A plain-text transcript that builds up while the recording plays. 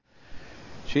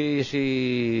Shri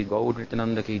Shri Gaur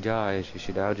Nityananda ki jai, Shri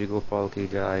Shri Raji Gopal ki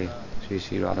jai, Shri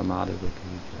Shri Radha Madhava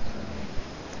ki jai,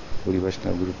 Guru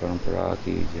Vaishnava Guru Parampara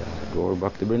ki jai, Gaur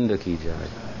Bhakti Vrinda ki jai,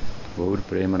 Gaur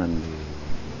Premanandi.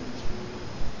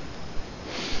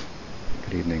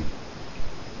 Good evening.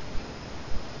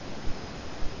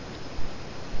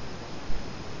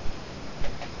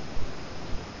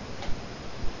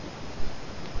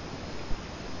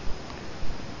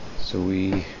 So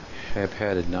we have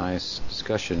had a nice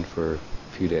discussion for a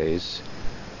few days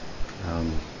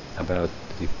about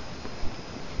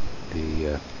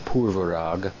the Purva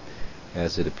Rag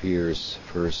as it appears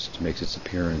first, makes its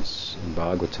appearance in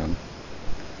Bhagavatam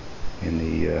in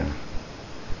the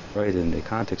right in the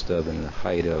context of and in the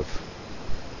height of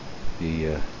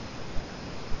the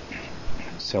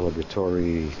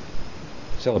celebratory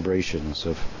celebrations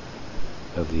of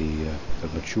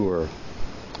mature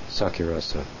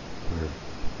Sakyarasa, where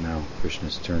now Krishna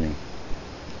is turning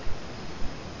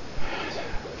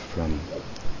from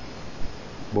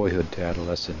boyhood to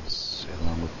adolescence,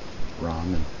 along with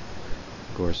Ram and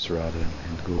of course Radha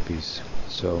and Gopis.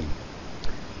 So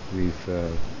we've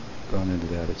gone into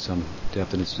that at some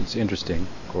depth, and it's interesting,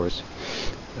 of course,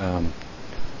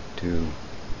 to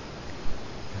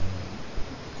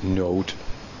note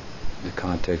the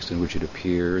context in which it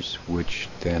appears, which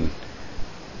then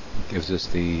gives us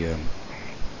the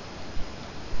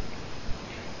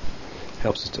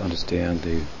helps us to understand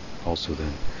also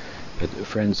then that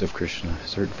friends of Krishna,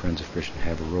 certain friends of Krishna,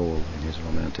 have a role in his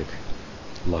romantic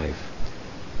life.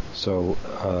 So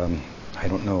I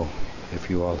don't know if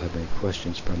you all have any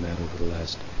questions from that over the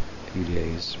last few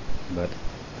days, but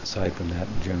aside from that,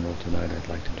 in general, tonight I'd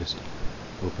like to just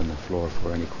open the floor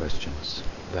for any questions,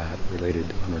 that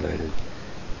related, unrelated,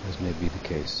 as may be the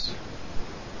case.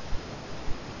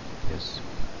 Yes.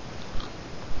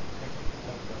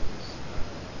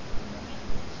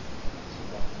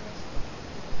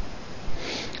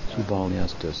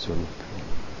 Subhalyasta Swarup.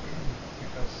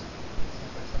 Because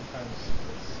sometimes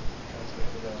it's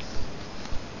translated as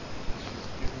she's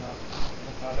given up,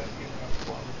 Radha is giving up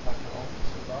one like her own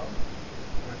Subhal,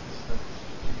 or is this that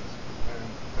she's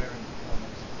preparing for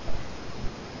next time?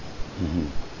 Mm-hmm.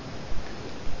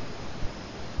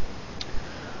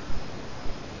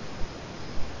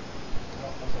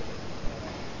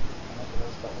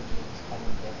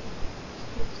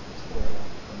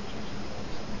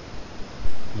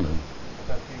 But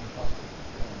that being thought,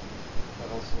 but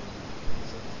also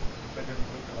if I didn't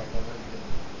look at my already.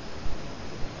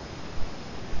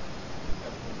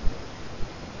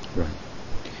 Right.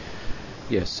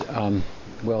 Yes.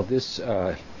 Well, this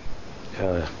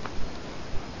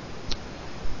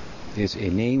is a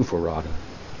name for Radha.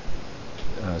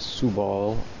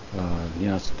 Subal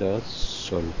Nyasta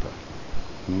Swarupa.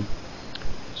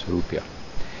 Swarupya.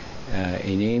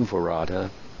 A name for Radha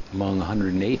among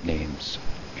 108 names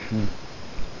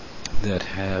that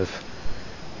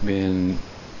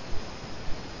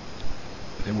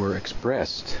were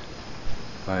expressed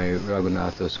by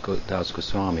Raghunath Dasa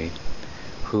Goswami,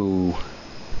 who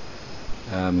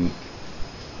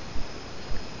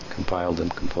composed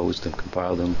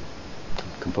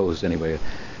anyway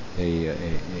a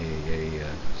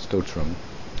stotram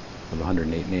of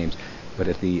 108 names. But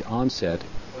at the onset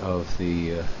of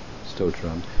the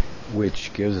stotram,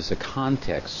 which gives us a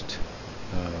context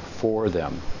for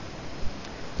them.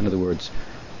 In other words,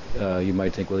 you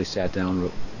might think, well, he sat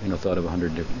down, thought of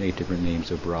 108 different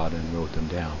names of Radha and wrote them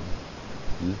down.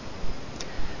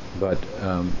 But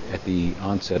at the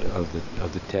onset of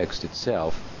the text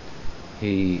itself,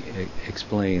 he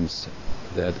explains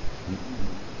that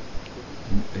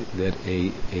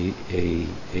a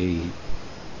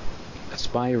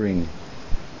aspiring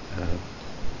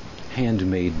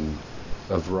handmaiden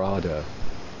of Radha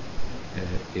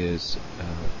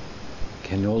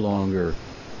can no longer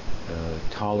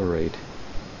tolerate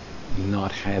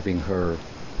not having her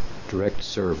direct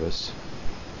service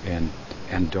and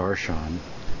darshan,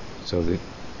 so that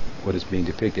what is being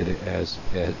depicted as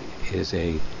is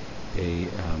a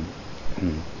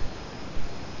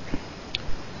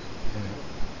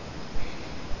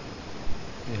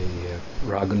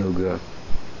Raganuga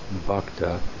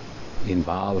Bhakta in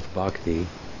Bhav Bhakti,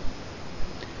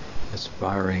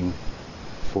 aspiring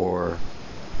for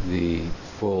the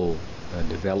full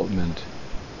development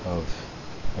of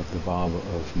the Bhava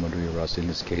of Madhurya Rasa, in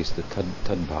this case the Tad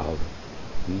Bhava.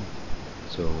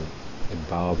 So a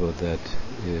Bhava that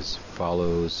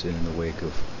follows in the wake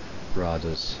of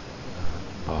Radha's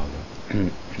Bhava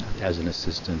as an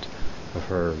assistant of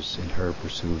hers in her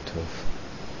pursuit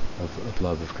of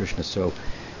love of Krishna. So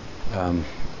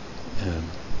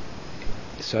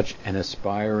such an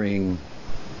aspiring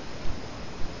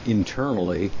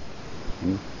internally,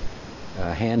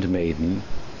 handmaiden,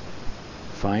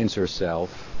 finds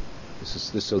herself.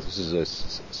 This is a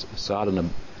sadhana,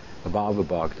 a bhava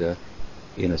bhakta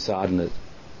in a sadhaka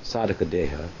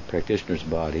deha, practitioner's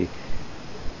body,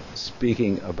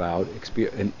 speaking about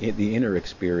the inner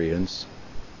experience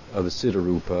of the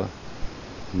Siddharupa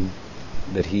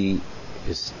that he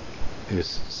is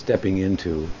stepping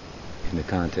into in the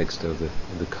context of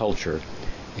the culture,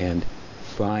 and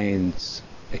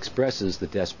expresses the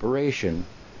desperation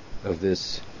of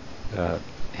this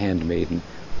handmaiden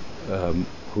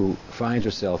who finds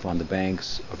herself on the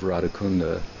banks of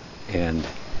Radhakunda and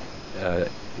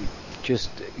just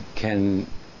can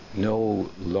no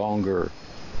longer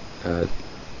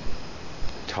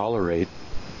tolerate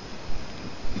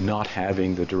not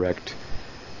having the direct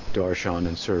darshan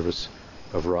and service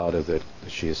of Radha that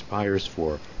she aspires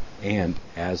for, and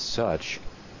as such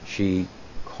she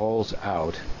calls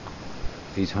out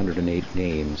these 108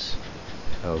 names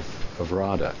of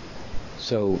Radha.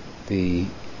 So the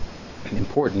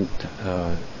important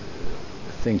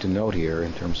thing to note here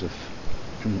in terms of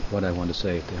what I want to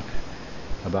say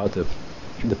about the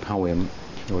poem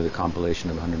or the compilation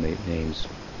of 108 names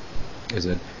is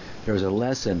that there's a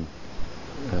lesson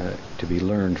to be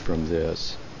learned from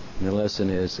this. And the lesson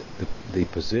is the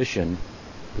position,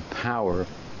 the power,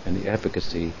 and the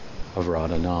efficacy of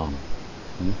Radha Nam.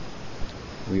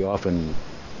 We often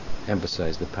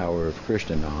emphasize the power of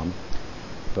Krishna Nam,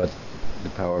 but the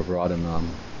power of Radha Nam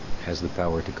has the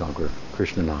power to conquer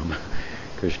Krishna Nam,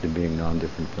 Krishna being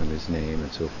non-different from his name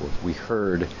and so forth. We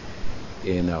heard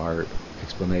in our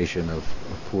explanation of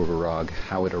Purvarag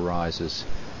how it arises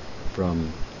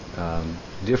from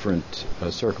different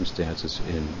circumstances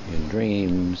in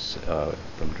dreams,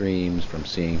 from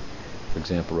seeing, for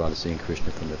example, Radha seeing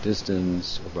Krishna from a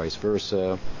distance, or vice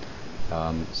versa,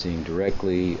 seeing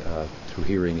directly through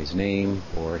hearing his name,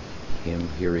 or him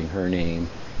hearing her name,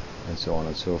 and so on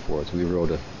and so forth. We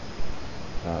wrote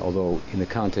although in the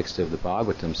context of the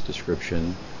Bhagavatam's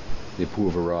description, the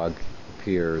Purvarag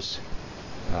appears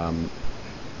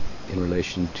in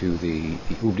relation to the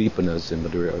Udipanas in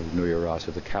Madhurya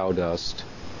Rasa, the cow dust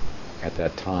at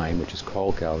that time, which is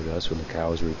called cow dust, when the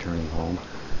cows are returning home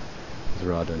with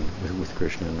Radha and with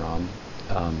Krishna and Ram.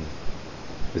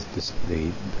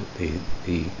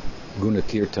 The Guna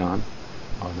Kirtan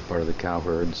on the part of the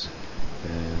cowherds,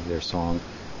 and their song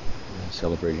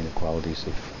celebrating the qualities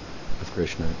of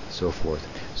Krishna and so forth.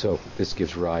 So this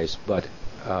gives rise, but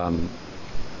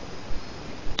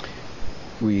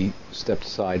we stepped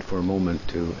aside for a moment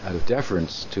out of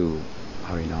deference to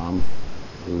Harinam,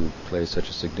 who plays such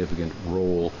a significant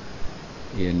role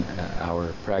in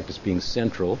our practice, being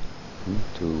central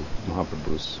to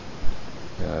Mahaprabhu's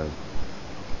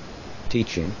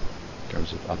teaching in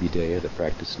terms of Abhideya, the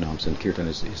practice. Nam Sankirtan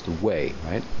is the way,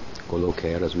 right?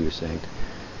 Golokera, as we were saying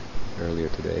earlier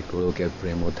today, Goloka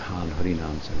Premodhan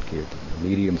Harinam Sankirtan, the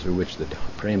medium through which the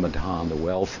Premadhan, the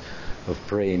wealth of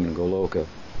Prem in Goloka,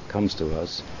 comes to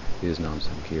us, is Nam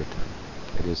Sankirtan.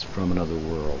 It is from another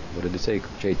world. What did it say?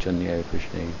 Chaitanya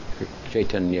Krishna,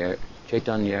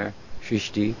 Chaitanya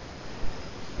Shishti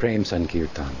Prem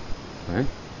Sankirtan. Right?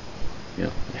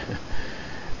 Yeah.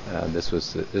 This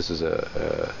is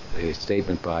a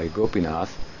statement by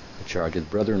Gopinath, Acharya's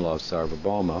brother-in-law of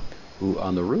Sarvabhauma, who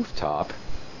on the rooftop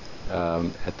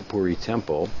at the Puri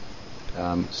temple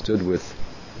stood with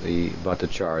the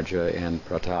Bhattacharya and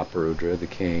Prataparudra, the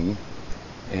king,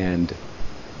 and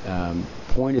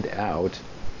pointed out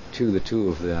to the two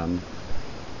of them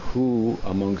who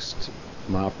amongst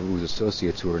Mahaprabhu's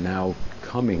associates who are now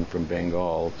coming from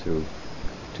Bengal to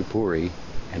Puri,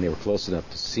 and they were close enough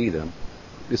to see them,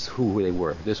 who they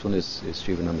were. This one is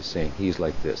Shivananda saying, he's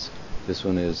like this. This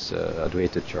one is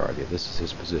Advaita Acharya, this is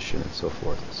his position, and so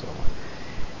forth and so on.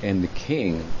 And the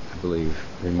king, I believe,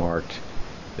 remarked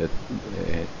that,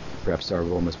 perhaps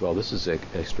Sarvabhauma as well, this is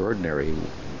extraordinary.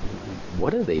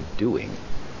 What are they doing?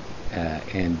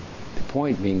 And the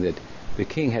point being that the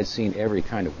king had seen every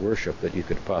kind of worship that you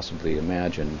could possibly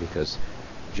imagine, because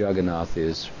Jagannath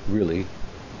is really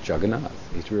Jagannath.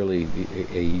 He's really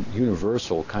a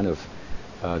universal kind of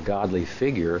godly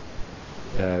figure,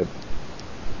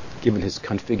 given his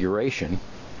configuration,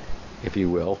 if you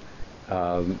will.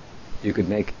 You could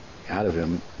make out of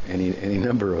him any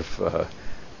number of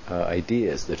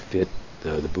ideas that fit.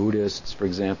 The Buddhists, for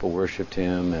example, worshipped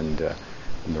him, and the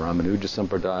Ramanuja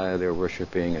Sampradaya they were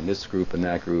worshipping, and this group and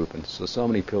that group, and so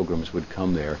many pilgrims would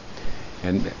come there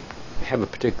and have a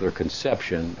particular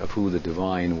conception of who the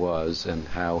divine was and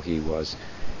how he was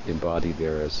embodied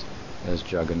there as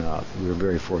Jagannath. We were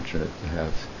very fortunate to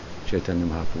have Chaitanya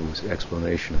Mahaprabhu's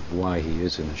explanation of why he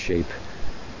is in the shape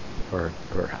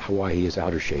why he is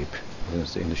out of shape.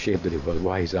 In the shape that he was,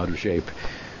 why he's out of shape.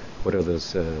 What are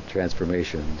those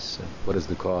transformations? What is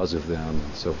the cause of them?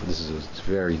 And so this is a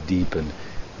very deep and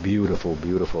beautiful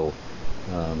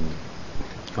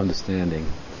understanding,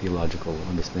 theological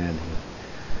understanding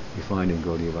you find in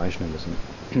Gaudiya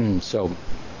Vaishnavism. So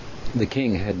the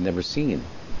king had never seen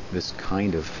this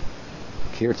kind of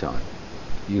kirtan.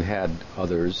 You had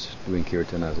others doing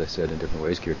kirtan, as I said, in different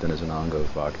ways. Kirtan is an anga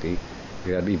of bhakti.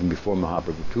 You had even before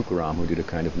Mahaprabhu Tukaram, who did a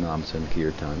kind of Nam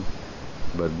Sankirtan,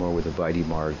 but more with a Vaidhi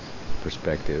Marg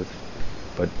perspective.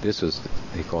 But this was,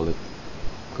 they called it,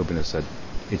 Gopinath said,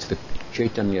 it's the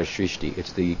Chaitanya Shrishti,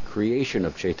 it's the creation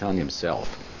of Chaitanya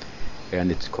himself,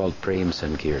 and it's called Prem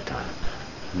Sankirtan.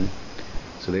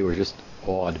 So they were just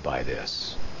awed by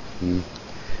this.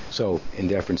 So, in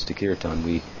deference to Kirtan,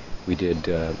 we did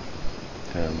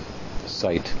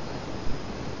cite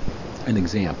an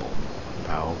example of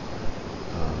how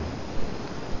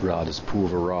Radha's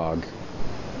Purva Rag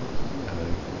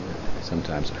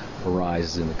sometimes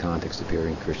arises in the context of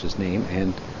hearing Krishna's name,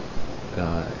 and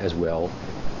as well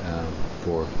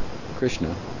for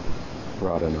Krishna,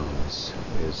 Radha Nam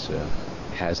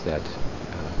has that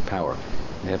power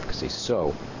and efficacy.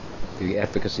 So, the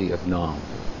efficacy of Nam.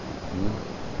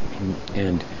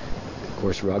 And, of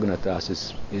course, Raghunath Das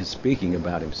is speaking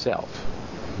about himself.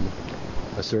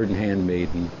 A certain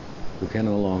handmaiden who can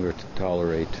no longer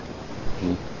tolerate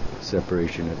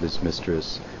separation of his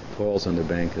mistress falls on the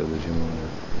bank of the Jamuna,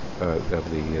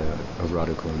 of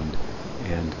Radhakund,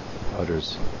 and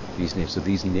utters these names. So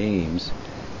these names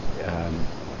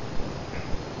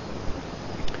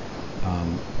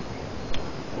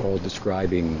all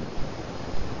describing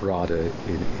Radha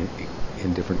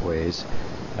in different ways,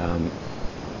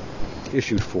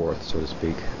 issued forth, so to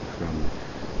speak, from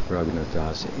Raghunath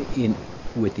Das,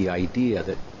 with the idea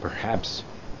that perhaps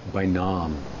by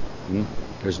Nam,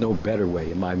 there's no better way.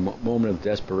 In my moment of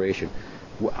desperation,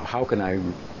 how can I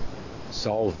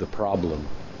solve the problem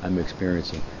I'm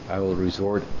experiencing? I will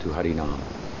resort to Harinam.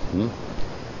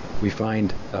 We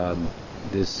find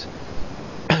this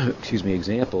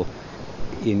example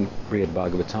in Brihad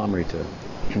Bhagavatamrita.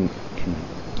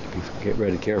 If you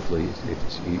read it carefully,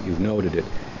 you've noted it.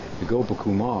 The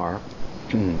Gopakumar,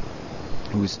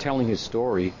 who is telling his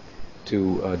story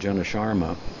to Jana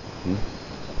Sharma,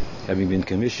 having been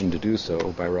commissioned to do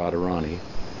so by Radharani,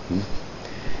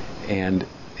 and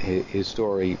his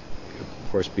story,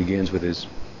 of course, begins with his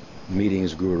meeting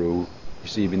his guru,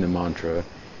 receiving the mantra,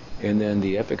 and then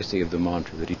the efficacy of the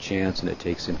mantra that he chants, and it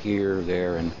takes him here,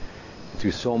 there, and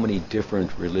through so many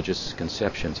different religious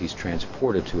conceptions he's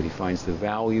transported to it. He finds the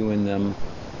value in them,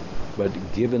 but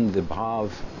given the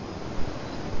bhav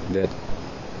that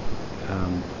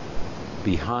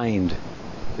behind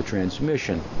the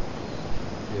transmission,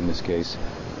 in this case,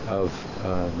 of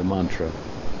the mantra,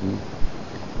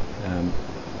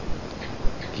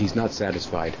 he's not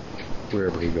satisfied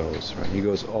wherever he goes. Right? He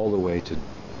goes all the way to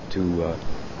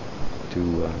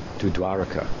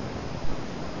Dwaraka.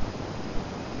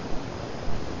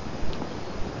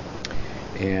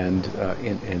 And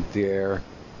there,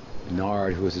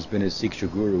 Nard, who has been his Siksha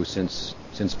Guru since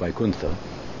Vaikuntha,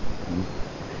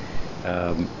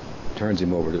 turns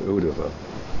him over to Uddhava,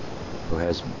 who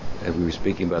has, as we were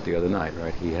speaking about the other night,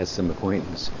 right? He has some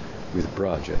acquaintance with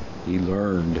Braja. He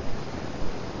learned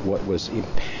what was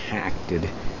embedded,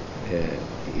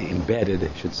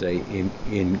 I should say,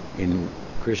 in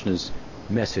Krishna's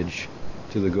message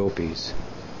to the gopis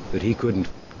that he couldn't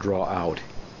draw out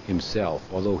himself.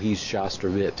 Although he's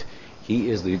Shastravit, he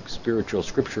is the spiritual,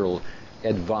 scriptural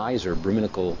advisor,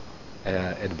 Brahminical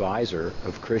advisor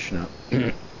of Krishna,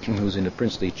 who's in a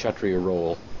princely Kshatriya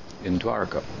role in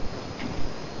Dwaraka.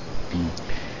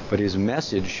 But his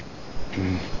message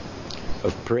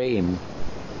of praying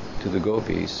to the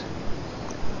gopis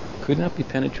could not be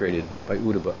penetrated by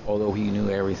Uddhava, although he knew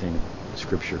everything.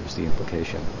 Scripture is the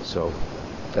implication. So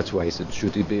that's why he said,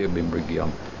 Shruti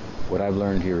Bimbrigyam. What I've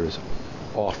learned here is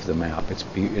off the map.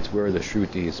 It's where the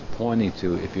Shruti is pointing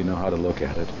to, if you know how to look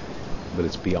at it, but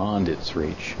it's beyond its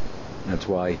reach. And that's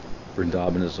why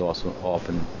Vrindavan is also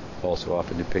often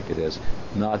depicted as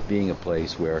not being a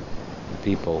place where the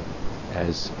people,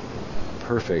 as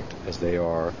perfect as they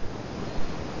are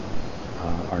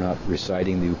not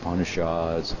reciting the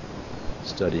Upanishads,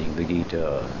 studying the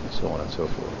Gita, and so on and so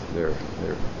forth. They're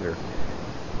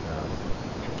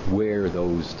where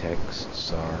those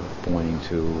texts are pointing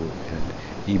to, and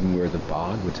even where the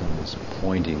Bhagavatam is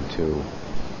pointing to.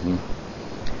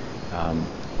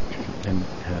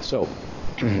 So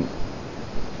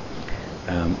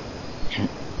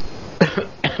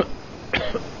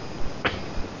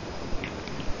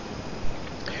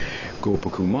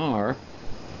Gopakumar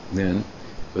then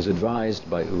was advised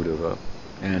by Uddhava,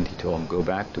 and he told him, go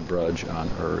back to Braj on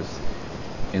earth,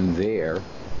 and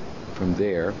from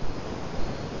there,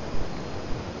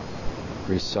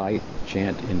 recite,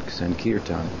 chant in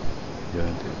Sankirtan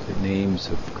the names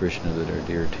of Krishna that are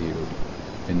dear to you,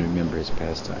 and remember his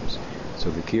pastimes. So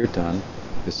the Kirtan,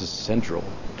 this is central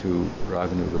to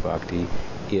Raganuga Bhakti.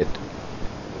 It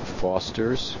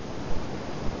fosters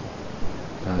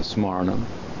smarnam,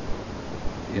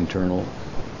 internal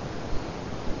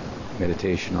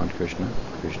meditation on Krishna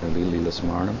Lila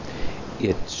Smarnam.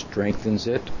 It strengthens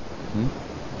it,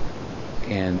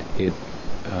 and it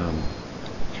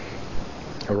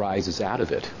arises out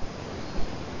of it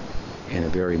in a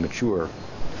very mature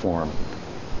form.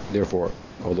 Therefore,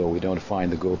 although we don't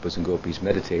find the Gopas and Gopis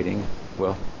meditating,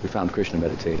 well, we found Krishna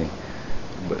meditating,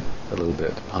 but a little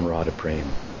bit on Radha Prem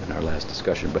in our last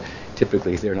discussion. But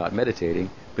typically they're not meditating,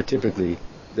 but typically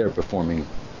they're performing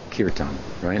kirtan,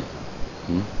 right?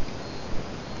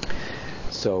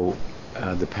 So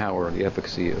the power, the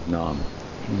efficacy of Nam.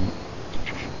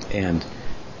 And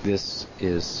this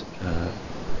is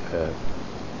an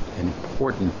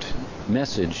important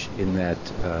message in that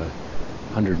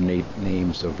 108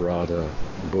 Names of Radha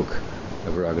book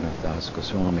of Raghunath Dasa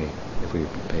Goswami, if we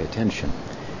pay attention.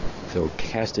 So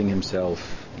casting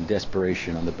himself in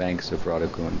desperation on the banks of Radha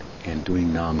Kund and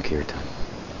doing Nam Kirtan.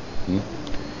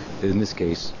 In this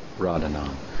case, Radha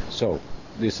Nam. So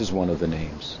this is one of the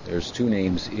names. There's two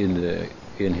names in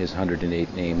his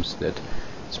 108 names that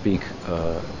speak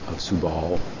of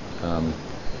Subal.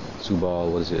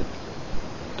 Subal, was it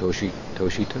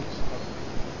Toshita?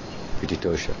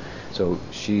 Prititosha. So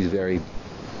she's very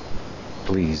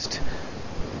pleased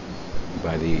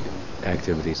by the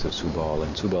activities of Subal,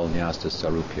 and Subal Nyasta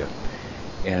Sarupya.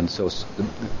 And so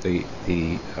the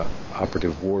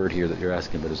operative word here that you're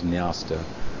asking about is Nyasta,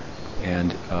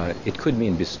 and it could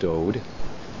mean bestowed,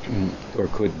 or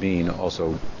could mean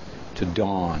also to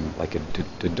don, like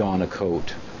to don a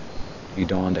coat. You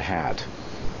donned a hat,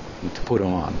 to put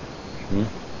on.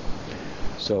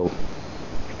 So,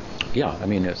 yeah, I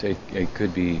mean, it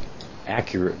could be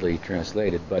accurately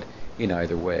translated, but in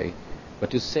either way. But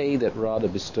to say that Radha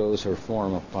bestows her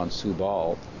form upon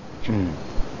Subal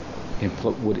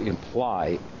would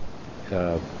imply,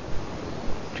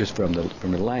 just from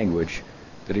the language,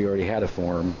 that he already had a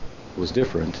form that was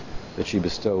different, that she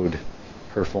bestowed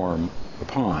her form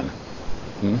upon.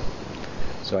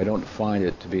 So I don't find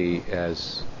it to be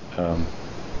as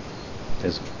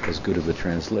good of a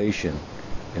translation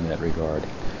in that regard,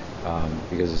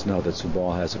 because it's not that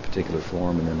Subal has a particular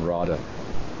form and then Radha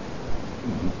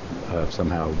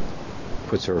somehow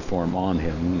puts her form on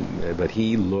him, but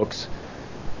he looks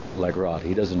like Radha.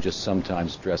 He doesn't just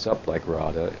sometimes dress up like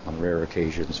Radha on rare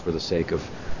occasions for the sake of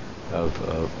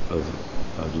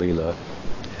Leela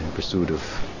in pursuit of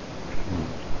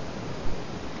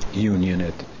union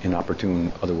at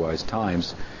inopportune otherwise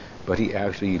times, but he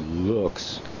actually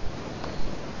looks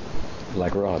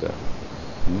like Radha.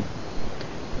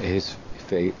 His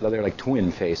face, they're like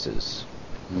twin faces.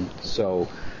 So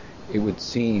it would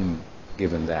seem,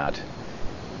 given that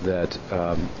it's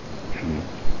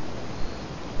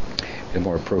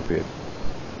more appropriate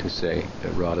to say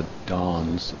that Radha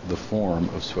dons the form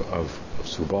of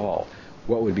Subal.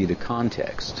 What would be the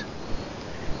context?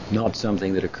 Not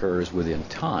something that occurs within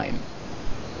time,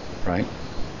 right?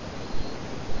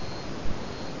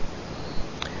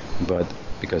 But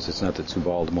because it's not that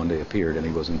Subal one day appeared and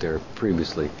he wasn't there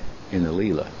previously in the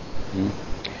Leela.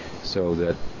 So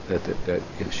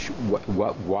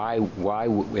why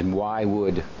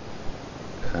would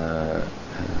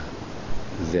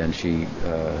then she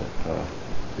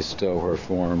bestow her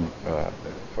form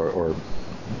or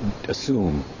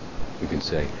assume, you can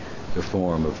say, the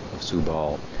form of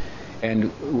Subal?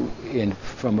 And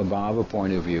from a bhava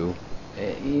point of view,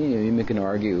 you can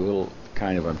argue a little,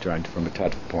 kind of, I'm trying to, from a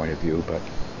tattva point of view,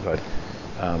 but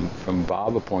from a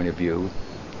bhava point of view,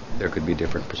 there could be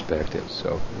different perspectives.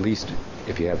 So at least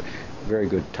if you have a very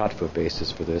good tattva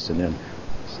basis for this, and then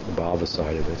the bhava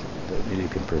side of it, you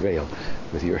can prevail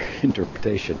with your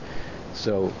interpretation.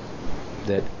 So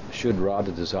that should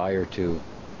Radha desire to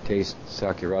taste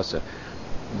Sakyarasa,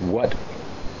 what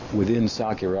within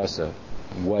Sakyarasa,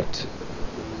 what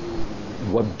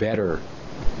better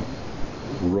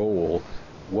role,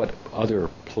 what other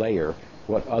player,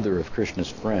 what other of Krishna's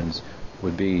friends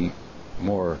would be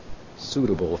more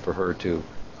suitable for her to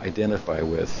identify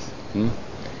with?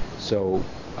 So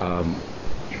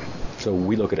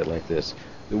we look at it like this,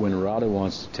 that when Radha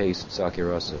wants to taste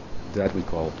Sakyarasa, that we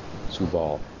call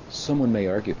Subal. Someone may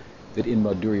argue that in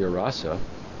Madhurya Rasa,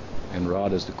 and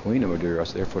Radha is the queen of Madhurya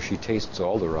Rasa, therefore she tastes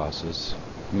all the rasas.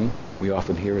 We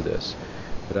often hear this.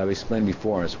 But I've explained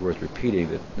before, and it's worth repeating,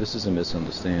 that this is a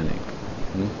misunderstanding.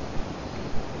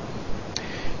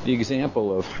 The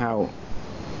example of how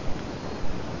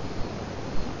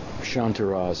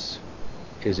Shantaras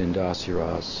is in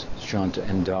Dasyaras, Shanta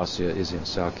and Dasya is in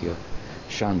Sakya,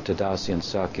 Shanta, Dasya, and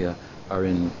Sakya are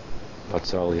in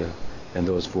Vatsalya, and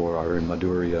those four are in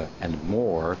Madhurya and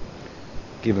more,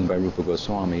 given by Rupa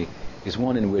Goswami, is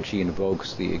one in which he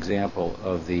invokes the example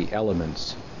of the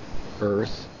elements: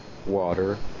 earth,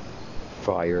 water,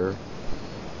 fire,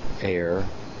 air,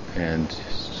 and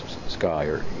sky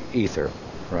or ether,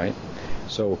 right?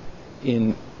 So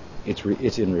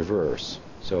it's in reverse.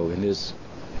 So in this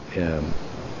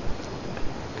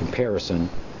comparison,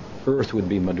 earth would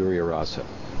be Madhurya Rasa,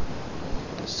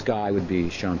 sky would be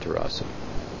Shanta Rasa,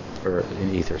 or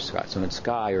in ether, sky. So in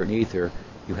sky or in ether,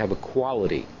 you have a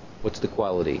quality. What's the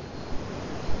quality?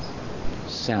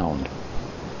 Sound.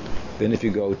 Then if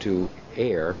you go to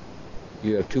air,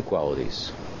 you have two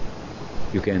qualities.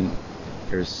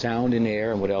 There's sound in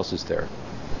air, and what else is there?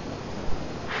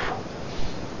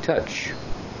 Touch.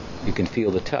 You can feel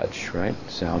the touch, right?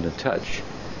 Sound and touch.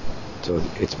 So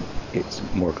it's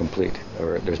more complete,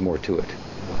 or there's more to it.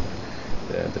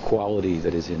 The quality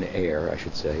that is in air, I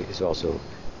should say, is also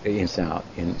in sound.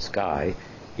 In sky,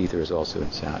 ether is also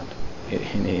in sound.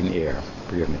 In air,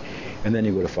 forgive me. And then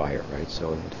you go to fire, right?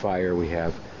 So in fire we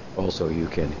have also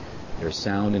there's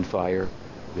sound in fire,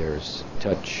 there's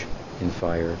touch in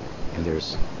fire, and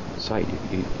there's sight.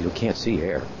 You can't see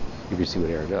air. You can see what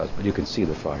air does, but you can see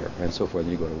the fire, and so forth.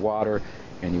 And you go to water,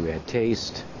 and you add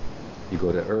taste. You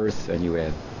go to earth, and you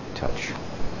add touch.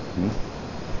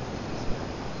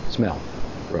 Smell.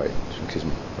 Right. Excuse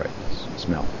me. Right.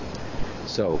 Smell.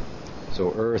 So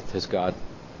earth has got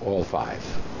all five.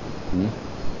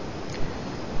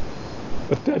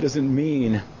 But that doesn't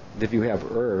mean that if you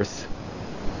have earth,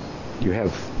 you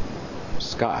have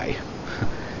sky.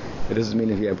 It doesn't mean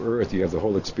if you have earth, you have the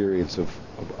whole experience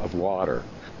of water.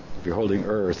 If you're holding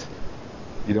earth,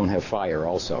 you don't have fire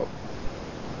also.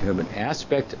 You have an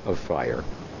aspect of fire,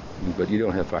 but you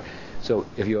don't have fire. So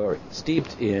if you're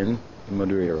steeped in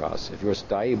Madhurya Rasa, if your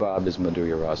Sthayi Bhav is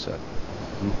Madhurya Rasa,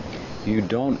 you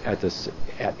don't at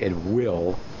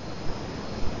will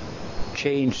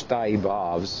change Sthayi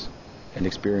Bhavs and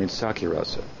experience Sakya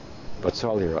Rasa,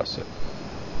 Vatsalya Rasa,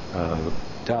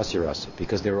 Dasya Rasa,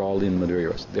 because they're all in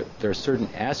Madhurya Rasa. There are certain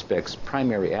aspects,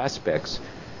 primary aspects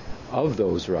of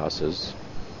those rasas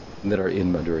that are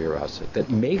in Madhurya Rasa that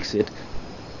makes it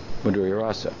Madhurya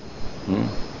Rasa.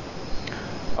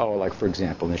 Oh, like for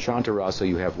example, in Shanta Rasa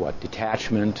you have what?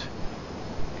 Detachment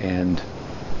and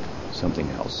something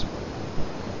else.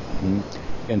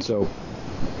 And so,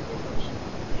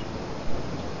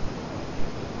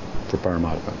 for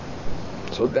Paramatma.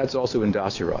 So that's also in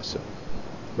Dasya Rasa.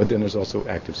 But then there's also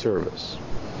active service.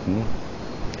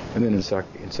 And then in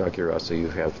Sakya Rasa you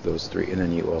have those three. And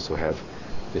then you also have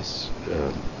this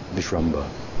Vishramba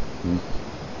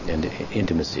and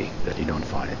intimacy that you don't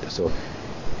find. So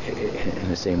in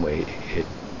the same way it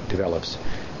develops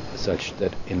such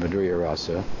that in Madhurya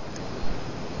Rasa,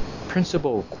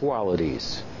 principal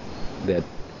qualities that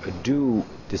do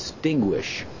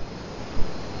distinguish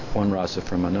one rasa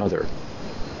from another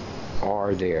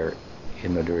are there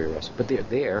in Madhurya Rasa. But they're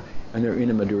there, and they're in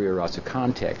a Madhurya Rasa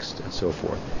context, and so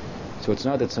forth. So it's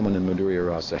not that someone in Madhurya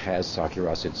Rasa has Sakya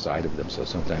Rasa inside of them, so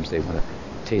sometimes they want to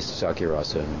taste Sakya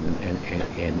Rasa,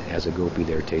 and as a gopi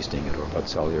they're tasting it, or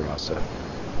Vatsalya Rasa.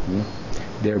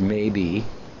 There may be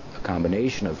a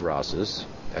combination of rasas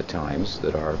at times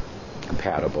that are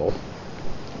compatible,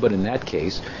 but in that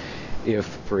case, if,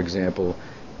 for example,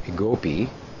 a gopi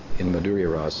in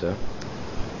Madhurya Rasa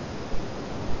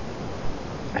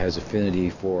has affinity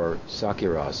for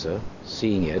Sakya Rasa,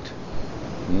 seeing it,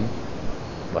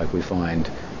 like we find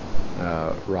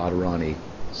Radharani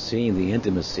seeing the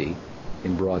intimacy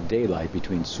in broad daylight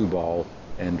between Subal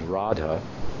and Radha,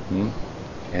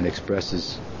 and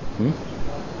expresses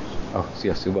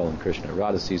Subal and Krishna.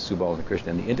 Radha sees Subal and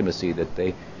Krishna, and the intimacy that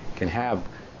they can have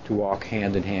to walk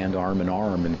hand in hand, arm in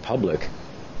arm in public,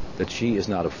 that she is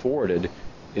not afforded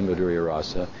in Madhurya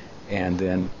Rasa, and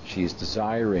then she's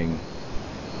desiring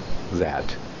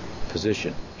that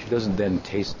position. She doesn't then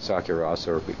taste Sakya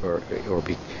Rasa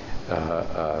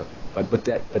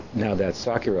but now that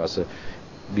Sakya Rasa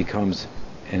becomes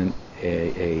an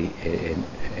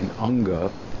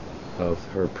anga of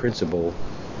her principal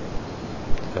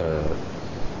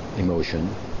emotion,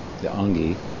 the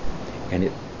angi, and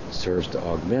it serves to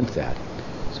augment that.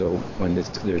 So when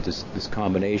there's this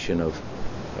combination of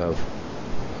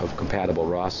compatible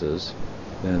rasas,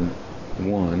 then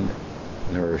one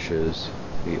nourishes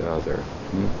the other.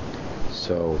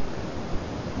 So,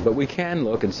 but we can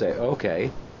look and say,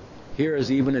 okay, here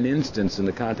is even an instance in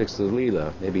the context of the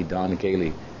Leela, maybe Dan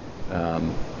Keli,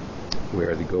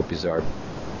 where the gopis are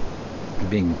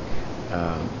being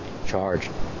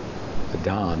charged a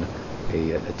dan,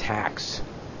 a tax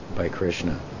by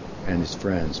Krishna and his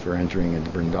friends for entering into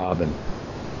Vrindavan.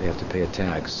 They have to pay a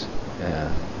tax.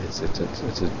 It's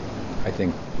a I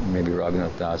think maybe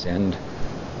Raghunath Das and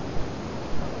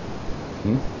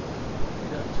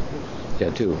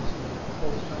two.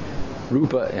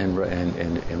 Rupa and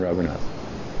Raghunath,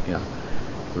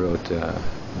 wrote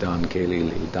Dan Keli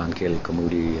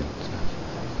Kamudi and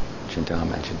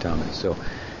Chintamani. So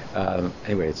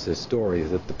anyway, it's the story,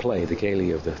 the play, the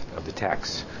Keli of the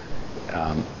text,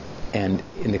 and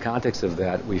in the context of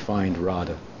that, we find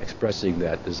Radha expressing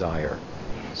that desire.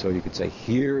 So you could say,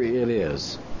 here it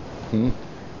is.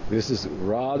 This is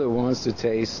Radha wants to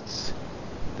taste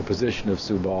the position of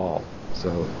Subal.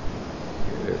 So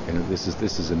this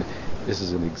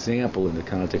is an example in the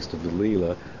context of the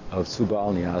Leela of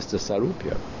Subal Nyasta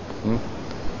Sarupya.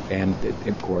 And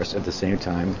of course, at the same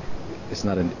time, it's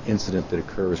not an incident that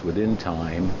occurs within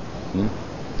time,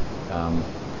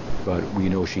 but we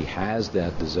know she has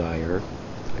that desire.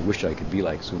 I wish I could be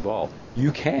like Subal.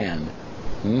 You can.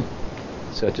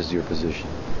 Such is your position.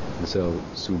 And so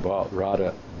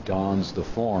Radha dons the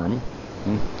form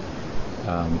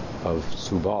of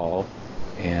Subal,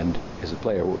 and as a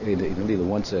player,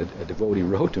 once a devotee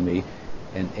wrote to me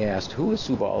and asked, who is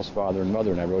Subal's father and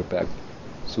mother? And I wrote back,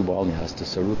 Subal Nyasta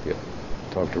Sarupya.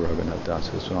 Talked to Raghunath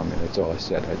Dasa Goswami. That's all I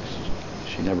said.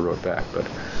 She never wrote back, but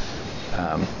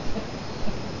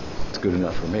it's good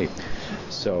enough for me.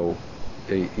 So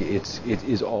it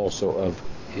is also of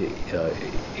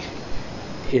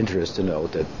interest to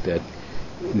note that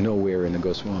nowhere in the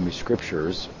Goswami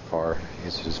scriptures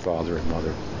is his father and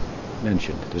mother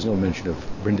mentioned. There's no mention of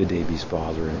Vrindadevi's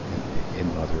father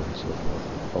and mother and so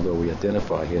forth. Although we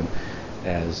identify him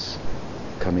as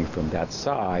coming from that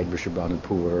side,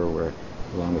 Vrishabhanupur, where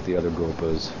along with the other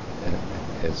Gopas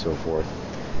and so forth.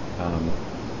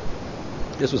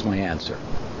 This was my answer.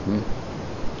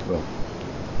 Well,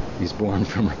 he's born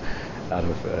from out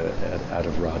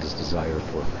of Radha's desire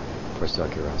for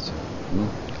Sakirasa.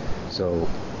 So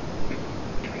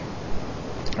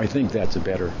I think that's a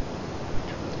better,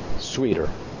 sweeter,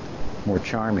 more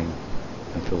charming,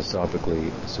 and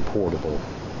philosophically supportable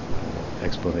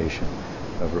explanation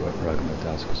of Raghunath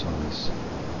Das Goswami's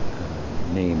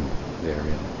name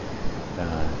therein.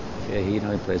 He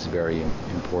plays a very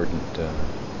important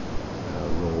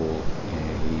role.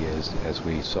 He is, as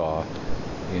we saw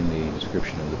in the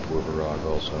description of the Purva Rag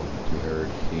also, we heard,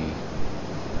 he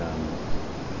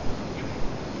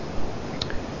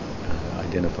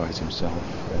identifies himself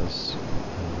as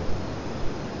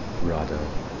Radha,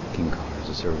 Kinkar, as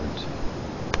a servant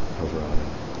of Radha,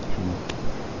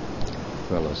 as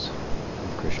well as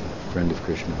of Krishna, friend of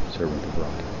Krishna, servant of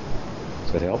Radha.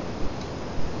 Does that help?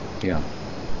 Yeah.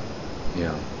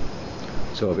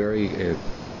 So a very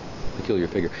peculiar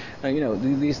figure. Now,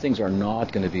 these things are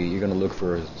not going to be. You're going to look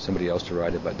for somebody else to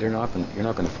write it, but you're not going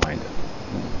to find it.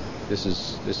 This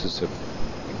is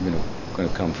going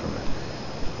to come from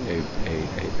a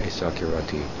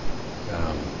Sakirati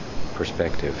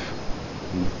perspective,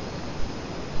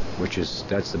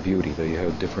 that's the beauty. That you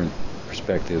have different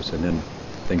perspectives, and then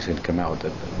things can come out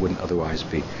that wouldn't otherwise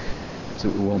be. So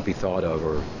it won't be thought of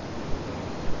or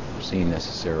seen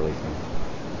necessarily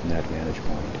from that vantage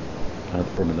point, not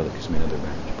from another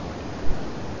vantage point.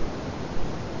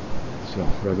 So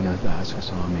Raghunath Das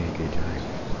Goswami ki jai,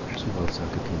 Subal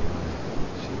Sakha ki jai,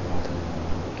 Shri Radha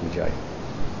ki jai.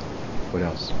 What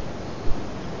else?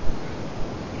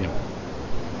 Yeah.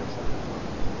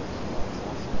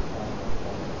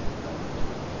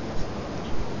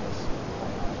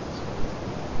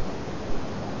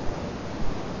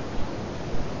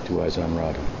 Two eyes on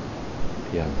Radha.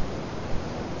 Yeah.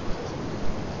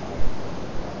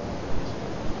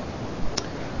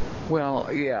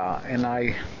 Well, yeah, and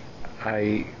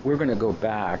we're going to go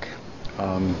back.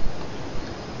 I'm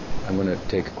going to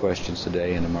take questions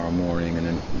today and tomorrow morning, and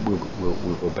then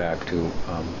we'll go back to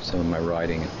some of my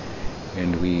writing.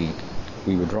 And we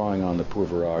were drawing on the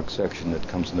Purvarag section that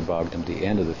comes in the Bhagavatam, the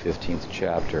end of the 15th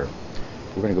chapter.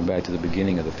 We're going to go back to the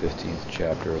beginning of the 15th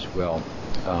chapter as well,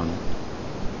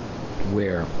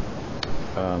 where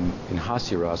in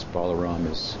Hasiras, Balaram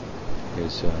is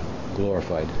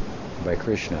glorified by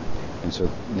Krishna, and so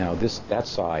now that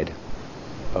side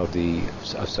of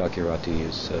Sakirati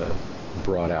is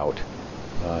brought out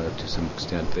to some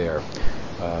extent there.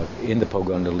 In the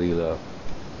Poganda Leela,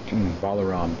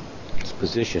 Balaram's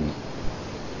position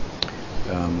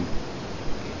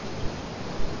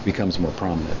becomes more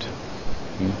prominent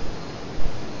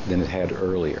than it had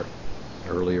earlier.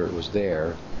 Earlier it was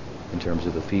there in terms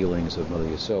of the feelings of Mother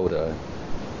Yasoda,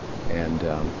 and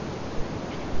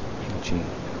she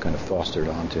kind of fostered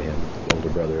onto him, the older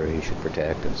brother he should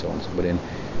protect, and so on. But in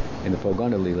the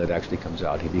Poganda Lila, it actually comes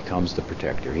out. He becomes the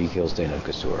protector. He kills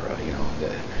Dhenukasura.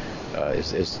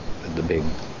 Is the big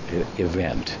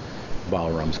event.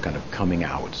 Balaram's kind of coming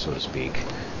out, so to speak.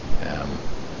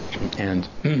 And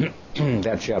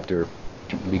that chapter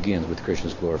begins with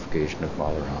Krishna's glorification of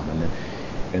Balaram,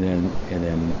 and then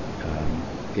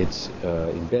it's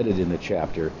embedded in the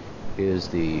chapter is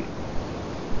the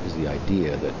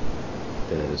idea that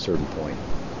at a certain point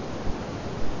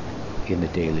in the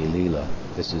daily Leela,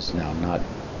 this is now not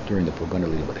during the Poganda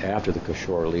Leela, but after the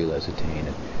Kishore Leela is attained,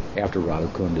 and after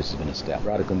Radhakund has been established.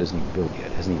 Radhakund isn't even built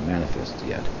yet, hasn't even manifested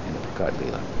yet in the Prakat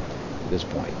Leela at this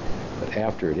point. But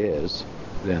after it is,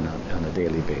 then on a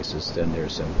daily basis, then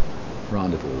there's some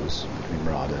rendezvous between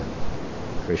Radha and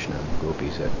Krishna and the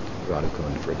gopis at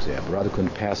Radhakund, for example.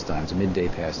 Radhakund pastimes, midday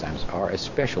pastimes, are a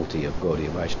specialty of Gaudiya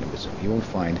Vaishnavism. You won't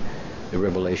find the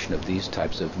revelation of these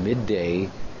types of midday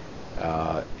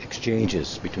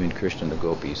exchanges between Krishna and the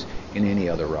gopis in any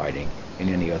other writing, in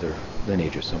any other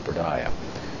lineage or sampradaya.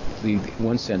 In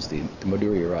one sense, the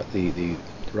Madhurya, the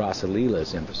Rasa Leela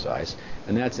is emphasized,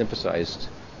 and that's emphasized,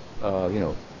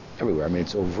 everywhere. I mean,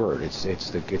 it's overt. It's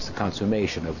the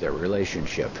consummation of their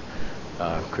relationship,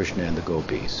 Krishna and the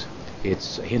gopis.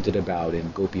 It's hinted about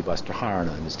in Gopi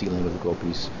Vastraharana, and the stealing of the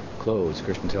gopis' clothes.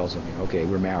 Krishna tells them, okay,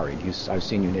 we're married. I've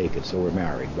seen you naked, so we're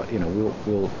married. But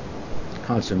we'll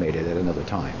consummate it at another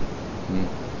time.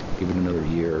 Give it another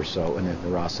year or so, and then the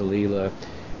Rasa Leela,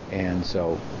 and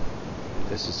so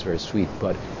this is very sweet.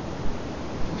 But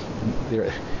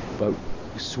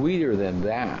sweeter than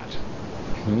that.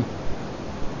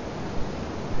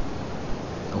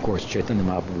 Of course, Chaitanya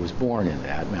Mahaprabhu was born in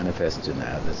that, manifests in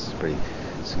that. That's pretty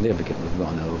significant. We've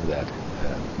gone over that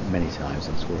many times,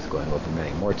 and it's worth going over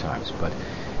many more times. But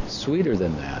sweeter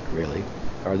than that, really,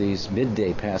 are these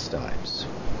midday pastimes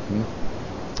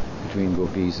between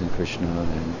gopis and Krishna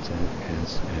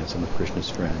and some of Krishna's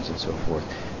friends and so forth.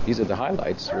 These are the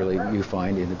highlights, really, you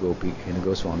find in the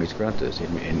Goswami's Granthas.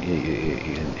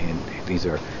 These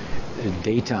are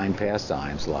daytime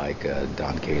pastimes like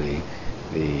Dankeli,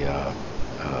 the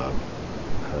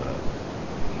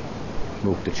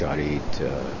Muktacharit,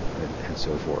 and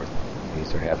so forth.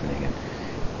 These are happening in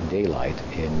daylight,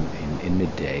 in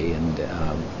midday, and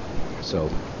so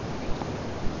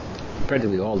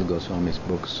practically all the Goswami's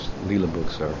books, Leela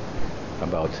books, are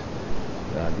about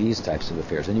these types of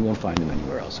affairs, and you won't find them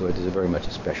anywhere else. So it is very much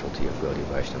a specialty of Gaudiya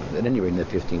Vaishnava. At any rate, in the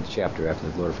 15th chapter, after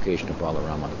the glorification of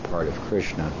Balaram on the part of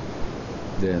Krishna,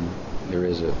 then there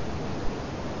is a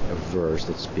verse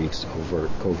that speaks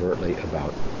covertly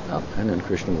about, and then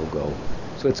Krishna will go.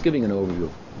 So it's giving an overview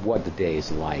of what the day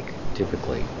is like,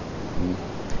 typically.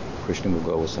 Krishna will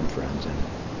go with some friends and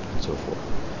so forth,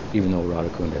 even though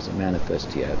Radhakund hasn't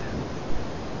manifested yet,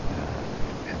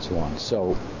 and so on.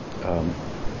 So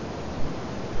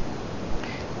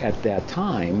at that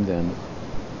time, then,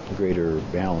 the greater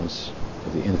balance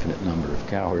of the infinite number of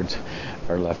cowards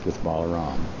are left with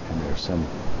Balaram, and there's some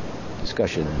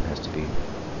discussion that has to be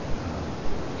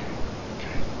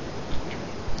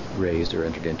raised or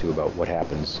entered into about what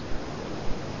happens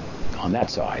on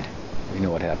that side. We know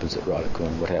what happens at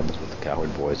Radhakund, what happens with the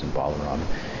cowherd boys and Balaram.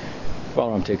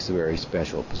 Balaram takes a very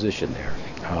special position there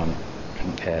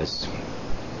as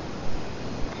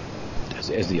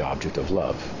the object of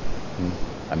love.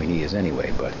 I mean, he is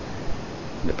anyway, but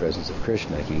in the presence of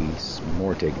Krishna, he's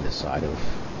more taking the side of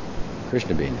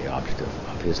Krishna being the object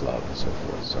of his love and so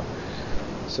forth.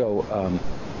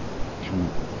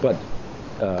 But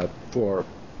for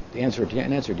in answer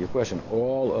to your question,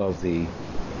 all of the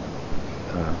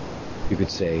you could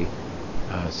say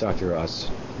Sakyaras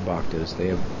Bhaktas, they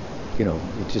have,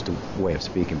 it's just a way of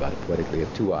speaking about it poetically,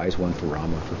 have two eyes, one for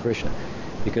Rama, one for Krishna,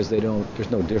 because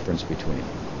there's no difference between them.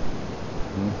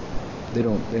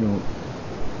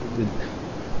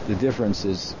 The difference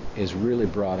is really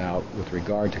brought out with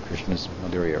regard to Krishna's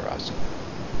Madhurya Rasa.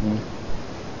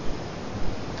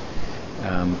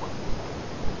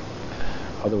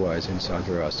 Otherwise, in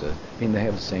Sagarasa, they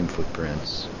have the same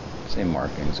footprints, same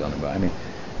markings on them. I mean,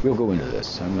 we'll go into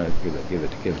this. I'm going to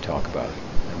give a talk about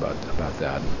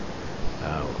that.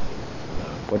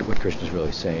 What Krishna is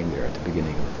really saying there at the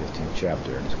beginning of the 15th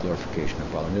chapter and his glorification of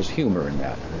Balaram. There's humor in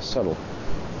that, and there's subtle,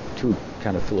 two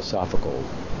kind of philosophical,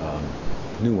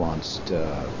 nuanced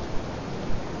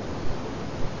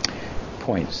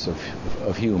points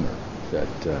of humor that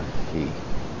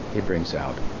he brings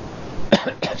out.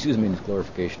 Excuse me, in his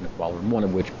glorification of Balaram, one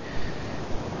of which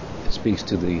speaks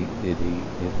to the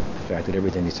fact that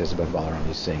everything he says about Balaram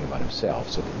he's saying about himself.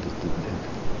 So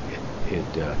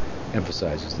it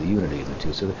emphasizes the unity of the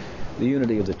two. So the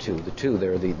unity of the two,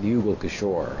 they're the Yugal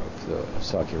Kishore of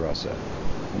Sakyarasa,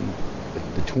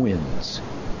 the twins.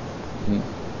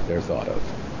 They're thought of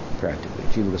practically.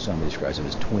 Jiva Goswami describes them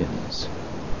as twins.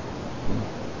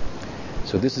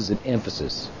 So this is an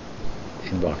emphasis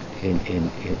in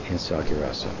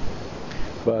Sakyarasa.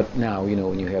 But now,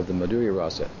 when you have the Madhurya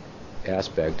Rasa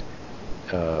aspect,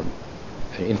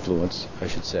 influence, I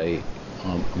should say,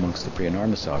 amongst the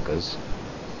Priyanarmasakas,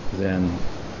 then,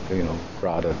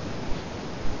 Radha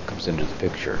comes into the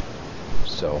picture.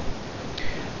 So,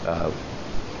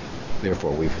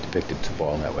 therefore, we've depicted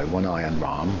Subal in that way. One eye on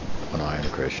Ram, one eye on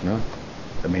Krishna.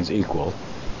 That means equal.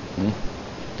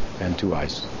 And two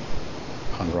eyes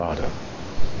on Radha.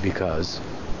 Because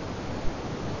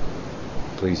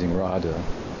pleasing Radha,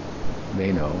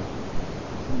 they know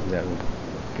that will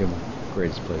give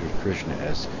greatest pleasure to Krishna,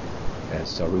 as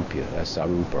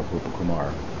Sarupa or Rupa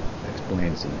Kumar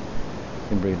explains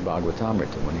in Brihad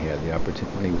Bhagavatamrita, when he had the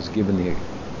opportunity, when he was given the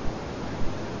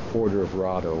order of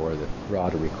Radha, or that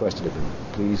Radha requested of him,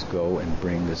 please go and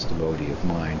bring this devotee of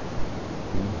mine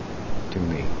to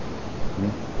me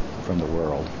from the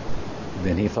world.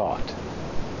 Then he thought,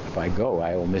 if I go,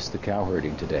 I will miss the cow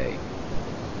herding today.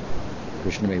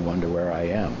 Krishna may wonder where I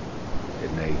am.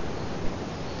 It may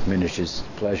diminish his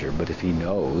pleasure, but if he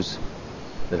knows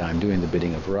that I'm doing the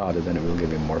bidding of Radha, then it will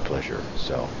give him more pleasure.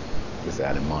 So, with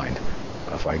that in mind,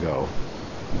 off I go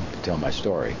to tell my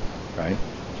story, right?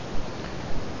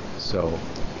 So,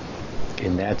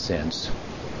 in that sense,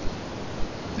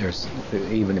 there's,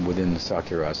 even within the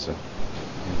Sakyarasa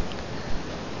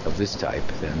of this type,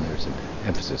 then there's an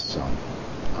emphasis on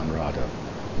Radha.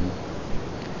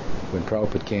 When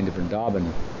Prabhupada came to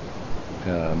Vrindavan,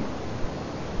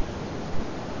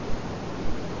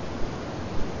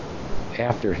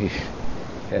 after he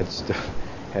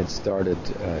had started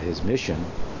his mission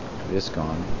to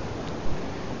ISKCON,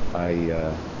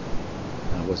 I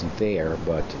wasn't there,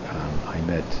 but I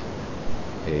met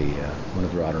one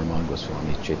of the Radharaman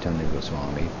Goswamis, Chaitanya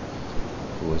Goswami,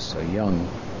 who was fairly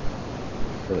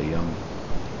young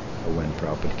when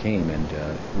Prabhupada came, and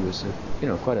who was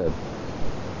quite a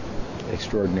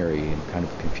extraordinary and kind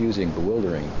of confusing,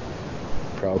 bewildering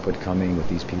Prabhupada coming with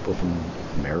these people from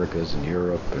Americas and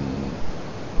Europe and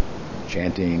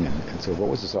chanting, and so what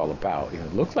was this all about?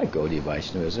 It looked like Gaudiya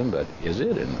Vaishnavism, but is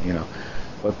it? And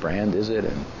what brand is it?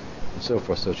 And so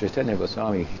forth. So Chaitanya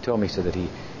Goswami, he told me, said that he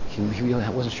really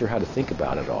wasn't sure how to think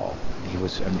about it all. He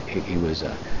was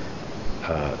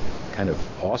kind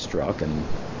of awestruck and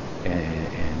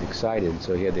excited.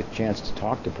 So he had the chance to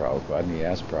talk to Prabhupada, and he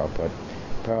asked Prabhupada,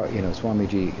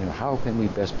 Swamiji, how can we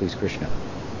best please Krishna?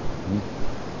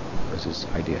 Was his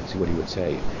idea. See what he would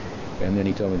say. And then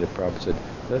he told me that Prabhupada said,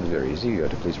 that's very easy, you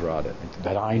have to please Radha.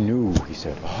 That I knew, he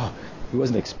said. He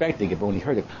wasn't expecting it, but when he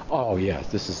heard it, yes,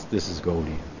 this is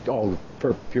Gaudiya.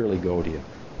 Purely Gaudiya.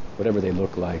 Whatever they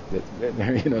look like, that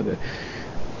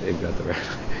they've got the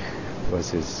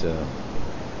was his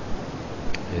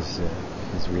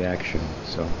reaction.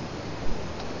 So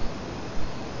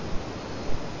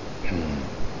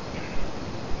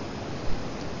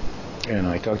and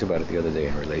I talked about it the other day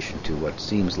in relation to what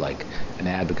seems like an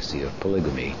advocacy of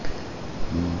polygamy,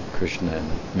 Krishna and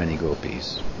many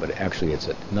gopis, but actually it's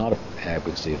not an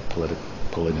advocacy of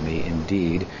polygamy.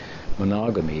 Indeed,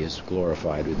 monogamy is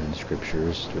glorified within the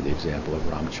scriptures through the example of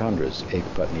Ramachandra's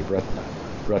Ekpatni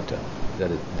Vrata.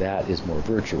 That is more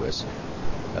virtuous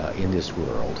in this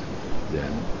world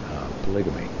than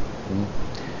polygamy.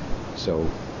 So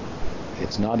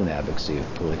it's not an advocacy of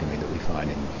polygamy that we find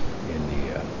in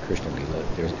the Krishna Lila.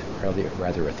 There's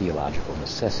rather a theological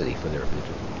necessity for there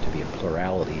to be a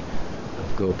plurality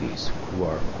of gopis who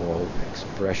are all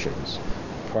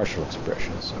partial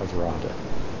expressions of Radha,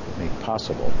 that make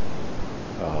possible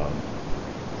that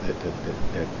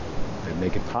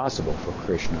make it possible for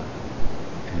Krishna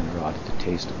and Radha to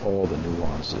taste all the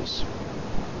nuances,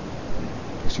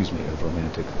 of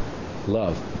romantic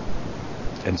love.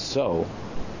 And so,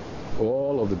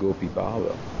 all of the Gopi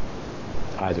Bhava,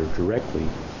 either directly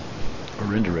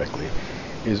or indirectly,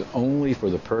 is only for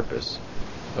the purpose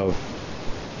of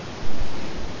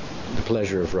the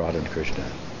pleasure of Radha and Krishna,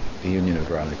 the union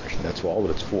of Radha and Krishna. That's all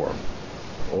that it's for.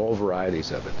 All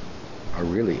varieties of it are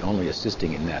really only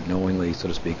assisting in that, knowingly, so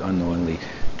to speak, unknowingly,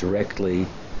 directly,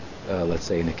 let's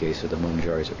say in the case of the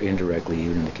Manjaris, or indirectly,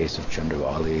 even in the case of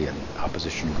Chandravali and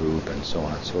opposition group and so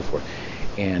on and so forth.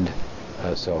 And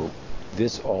So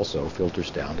this also filters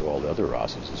down to all the other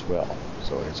rasas as well.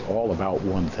 So it's all about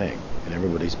one thing, and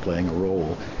everybody's playing a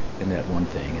role in that one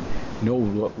thing. And no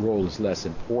role is less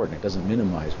important. It doesn't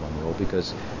minimize one role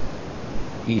because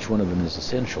each one of them is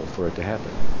essential for it to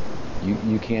happen.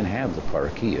 You can't have the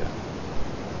parakiya.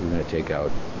 We're going to take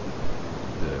out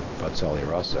the Vatsalya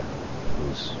rasa,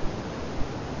 who's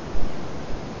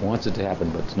wants it to happen,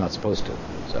 but it's not supposed to.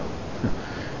 So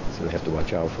we have to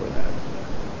watch out for that.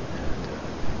 And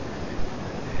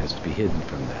it has to be hidden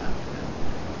from that.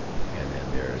 And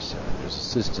then there's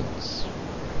assistants.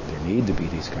 There need to be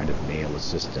these kind of male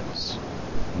assistants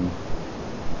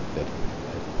that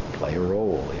play a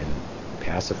role in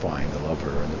pacifying the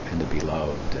lover and the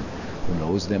beloved, and who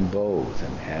knows them both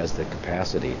and has the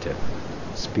capacity to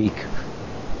speak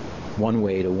one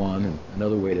way to one and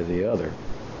another way to the other,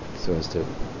 so as to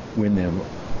win them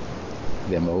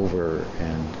over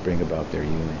and bring about their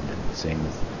union. And same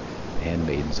with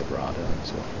handmaidens of Radha and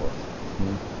so forth.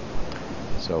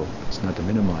 So it's not to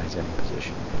minimize any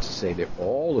position. It's to say that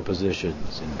all the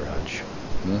positions in Braj,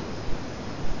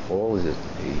 all the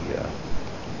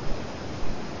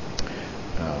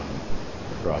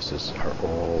rasas are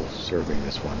all serving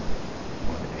this one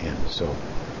end. So,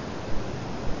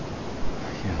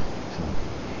 yeah. So,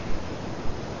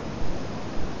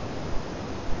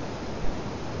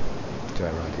 Jai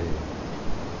Radhe.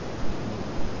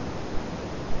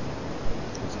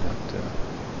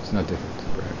 It's not different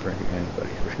for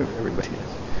anybody. Everybody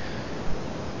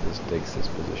takes this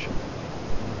position,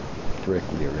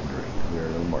 directly or indirectly. We are a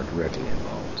little more directly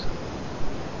involved.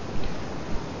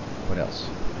 What else?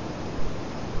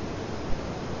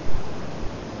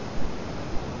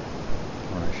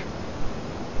 Manish.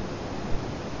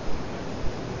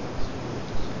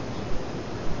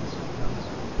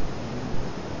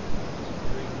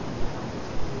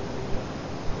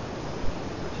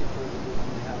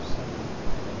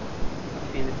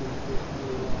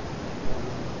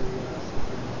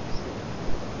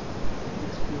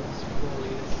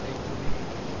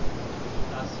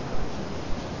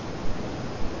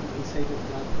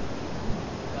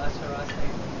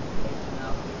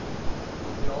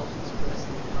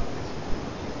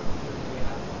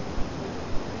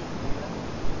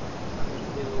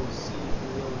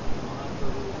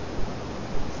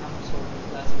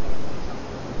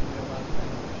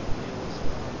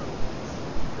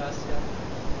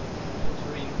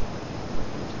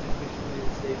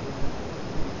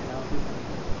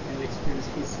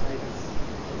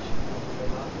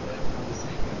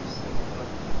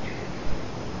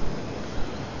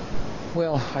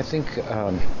 Well, I think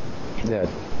that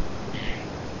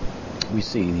we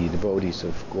see the devotees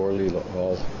of Gaur Leela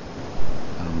all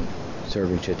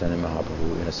serving Chaitanya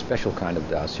Mahaprabhu in a special kind of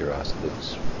dasya rasa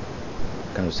that's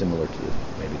kind of similar to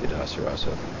maybe the dasya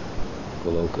rasa of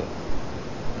Goloka,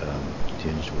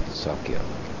 tinged with the Sakya.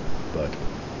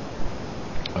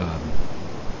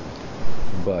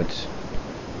 But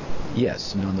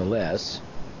yes, nonetheless,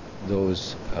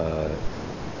 those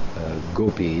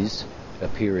gopis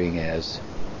appearing as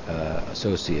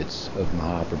associates of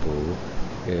Mahaprabhu,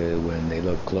 when they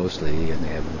look closely and they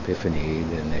have an epiphany,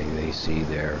 then they see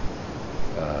their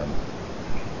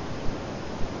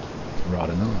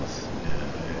Radhanath.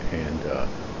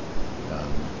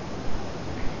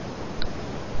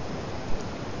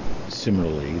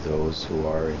 Similarly, those who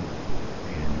are in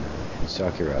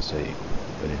Sakirasa,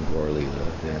 but in Gaur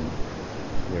Leela, then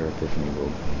their epiphany will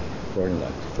be according,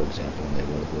 like, for example, when they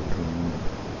will go to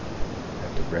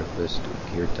after breakfast to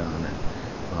Kirtana, and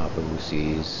Mahaprabhu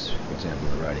sees, for example,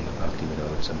 the writing of Bhakti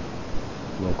Vinod, some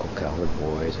local cowherd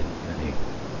boys, and he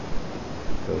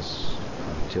goes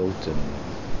on tilt, and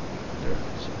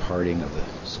there's a parting of the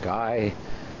sky,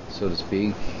 so to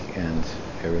speak, and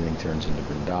everything turns into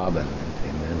Vrindavan,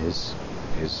 and then his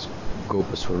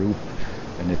Gopa Swarup,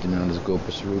 and Nityananda's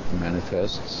Gopa Swarup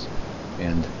manifests,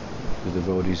 and the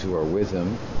devotees who are with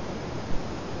him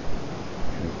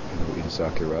in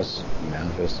Sakiras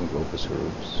manifest in Gopa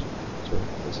Swarups. So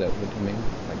is that what you mean?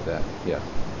 Like that? Yeah.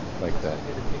 Like that.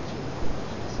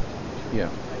 Yeah.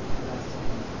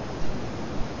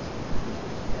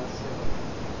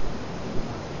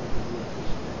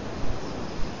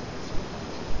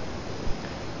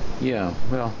 Yeah,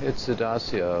 well, it's a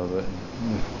dasya,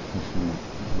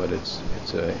 but it's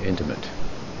intimate.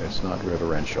 It's not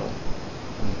reverential.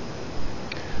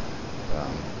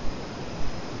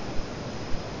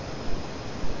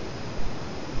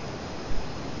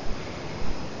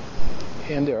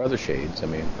 And there are other shades. I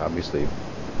mean, obviously,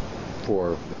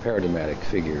 for the paradigmatic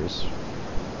figures,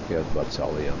 you have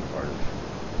Vatsalya on the part of...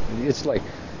 It's like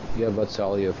you have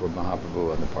Vatsalya for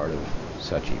Mahaprabhu on the part of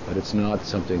Sachi, but it's not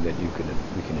something that we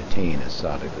can attain as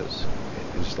sadhakas.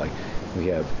 It's like we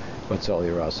have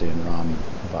Vatsalya Rasa and Ram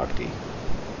Bhakti.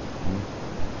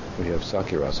 We have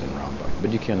Sakya Rasa and Ram Bhakti,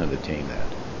 but you cannot attain that.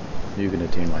 You can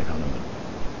attain like Hanuman.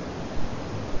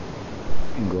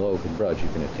 In Golok and Braj, you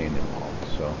can attain them all.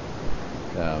 So,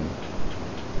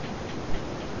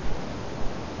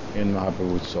 in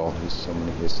Mahaprabhu's all so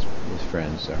many his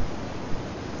friends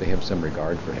they have some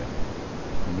regard for him.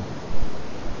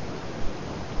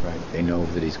 Right? They know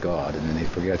that he's God, and then they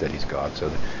forget that he's God.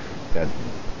 So that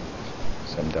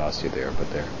some dasya there, but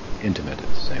they're intimate at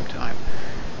the same time.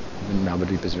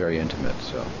 Navadvip is very intimate,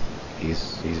 so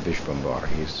he's Vishvambar.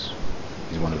 He's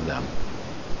one of them.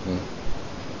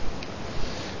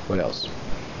 What else?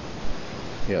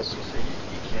 Yes. So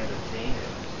you can't attain it.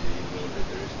 Do you mean that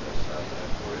there is no sadhana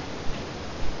for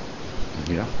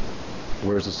it? Yeah.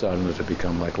 Where's the sadhana to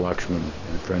become like Lakshman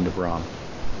and a friend of Ram?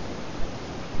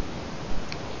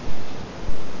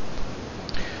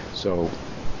 So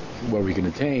what we can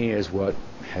attain is what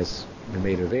has been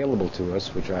made available to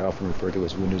us, which I often refer to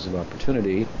as windows of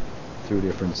opportunity, through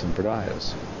different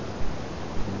sampradayas.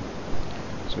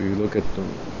 So you look at the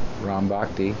Ram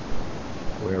Bhakti,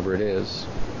 wherever it is,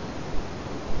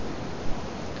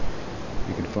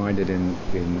 you can find it in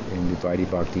the Vaidhi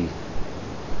Bhakti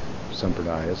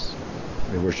sampradayas.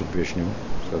 They worship Vishnu,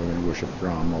 so they're going to worship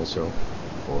Ram also,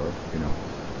 or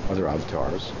other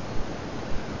avatars.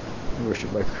 They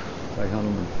worship like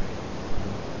Hanuman.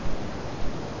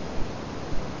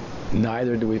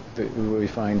 Neither do we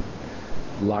find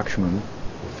Lakshman,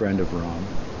 a friend of Ram.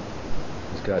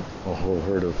 He's got a whole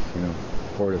horde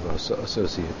of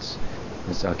associates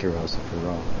in Sakyarasa for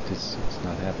Ram. It's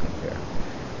not happening there.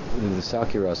 The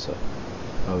Sakyarasa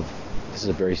this is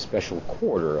a very special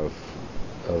quarter of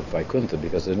Vaikuntha,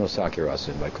 because there's no Sakyarasa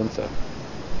in Vaikuntha.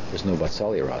 There's no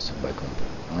Vatsalya Rasa in Vaikuntha.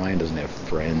 Narayan doesn't have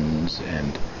friends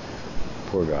and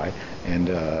poor guy and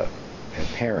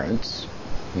parents,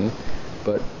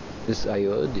 but this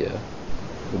Ayodhya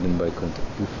within Vaikuntha,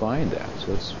 you find that.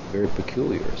 So it's very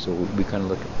peculiar. So we kind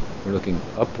of we're looking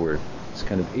upward. It's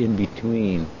kind of in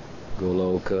between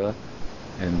Goloka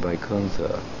and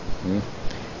Vaikuntha.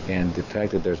 And the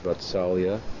fact that there's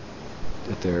Vatsalya,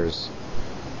 that there's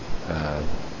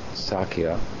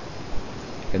Sakya,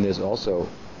 and there's also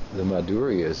the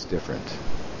Madhurya is different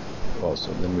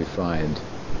also than we find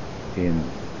in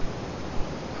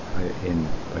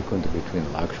Vaikuntha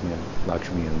between Lakshmi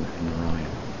and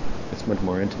Narayan. It's much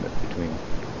more intimate between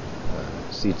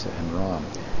Sita and Ram.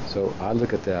 So I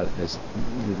look at that as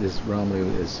this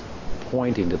Ramlila is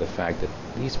pointing to the fact that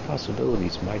these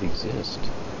possibilities might exist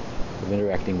of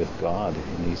interacting with God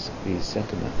in these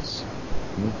sentiments.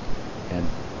 And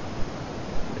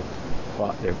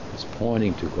it's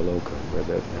pointing to Goloka, where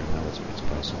now it's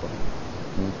possible.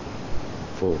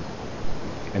 Full.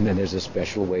 And then there's a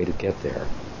special way to get there,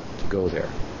 to go there.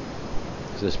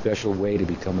 There's a special way to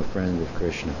become a friend of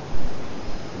Krishna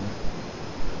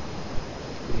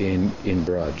in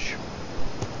Braj.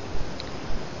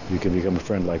 You can become a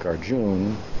friend like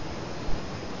Arjuna,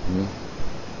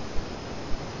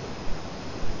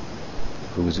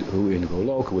 who in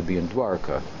Goloka would be in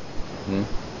Dwarka.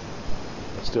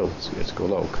 But still, it's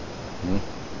Golok.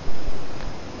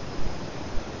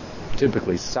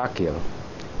 Typically, Sakya,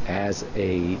 as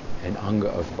an anga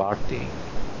of bhakti,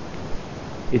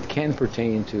 it can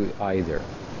pertain to either,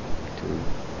 to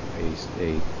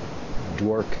a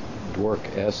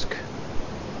dwarkish,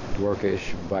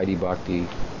 Vaidhi Bhakti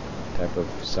type of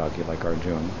Sakya like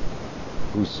Arjuna,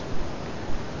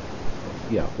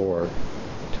 or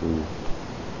to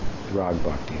Rag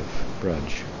Bhakti of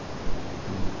Braj.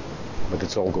 But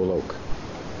it's all Golok,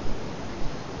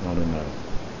 not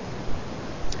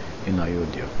in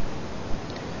Ayodhya.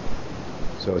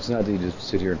 So it's not that you just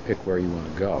sit here and pick where you want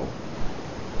to go.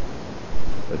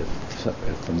 But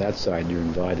if from that side you're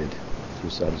invited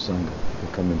through sadhusanga, you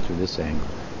come in through this angle,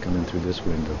 come in through this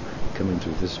window, come in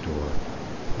through this door,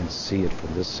 and see it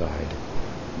from this side.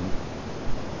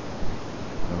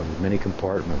 There's many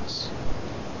compartments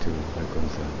to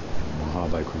Vaikuntha,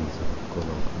 Maha-Vaikuntha,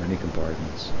 Golok, many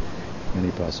compartments,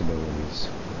 many possibilities.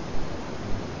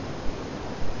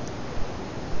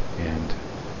 And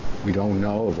we don't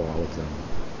know of all of them.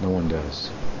 No one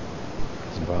does.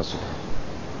 It's impossible.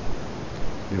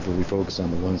 Therefore, we focus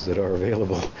on the ones that are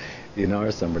available in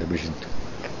our somebody. We should,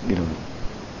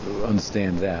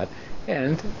 understand that.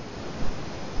 And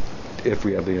if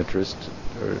we have the interest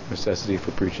or necessity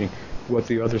for preaching, what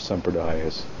the other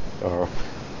sampradayas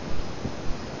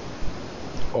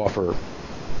offer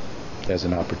as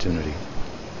an opportunity.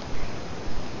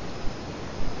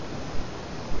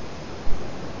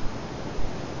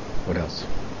 What else? Yes.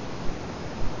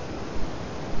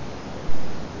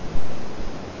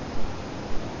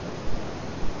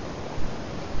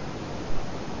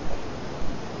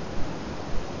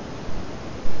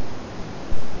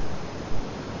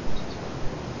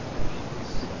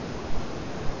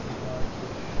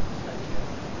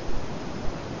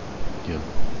 Yeah.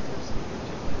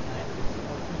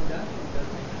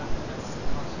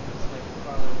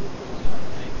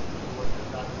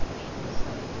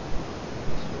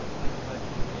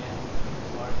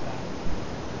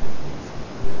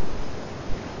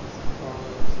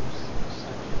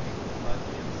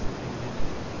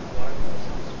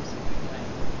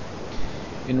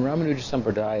 In Ramanuja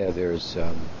Sampradaya, there's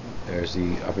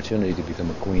the opportunity to become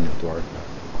a queen of Dwarka,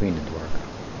 queen in Dwarka.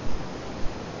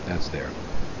 That's there.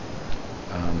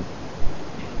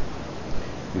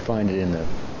 We find it in the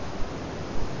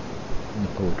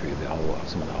poetry of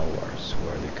some of the Alvars,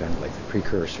 where they're kind of like the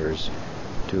precursors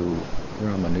to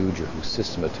Ramanuja, who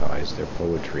systematized their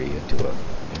poetry into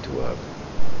a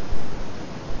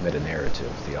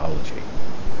meta-narrative theology.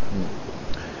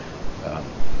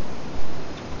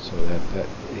 So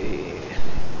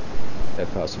that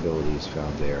possibility is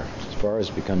found there. As far as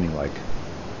becoming like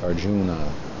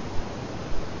Arjuna,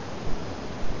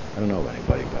 I don't know of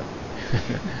anybody, but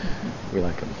we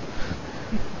like him.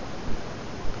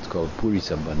 It's called Puri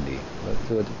Sambandhi.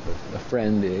 A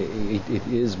friend, it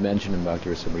is mentioned in Bhakti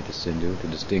Rasamrita Sindhu to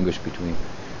distinguish between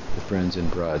the friends in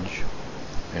Braj,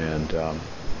 and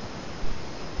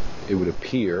it would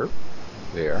appear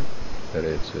there that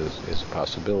it's a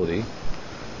possibility.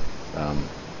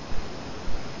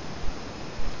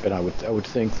 And I would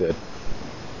think that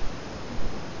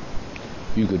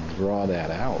you could draw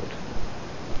that out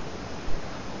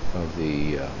of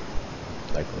the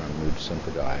like Ramanuja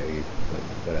Sampradaya,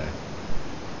 but it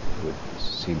would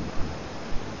seem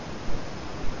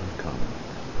uncommon.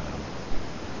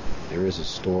 There is a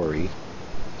story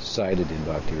cited in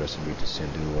Bhakti Rasamrita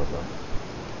Sindhu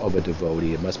of a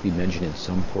devotee. It must be mentioned in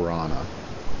some Purana.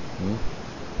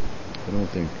 I don't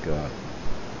think the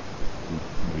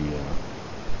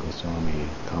Goswami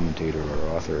commentator or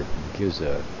author gives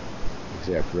a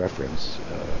exact reference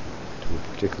to a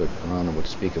particular Purana, would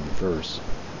speak of a verse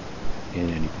in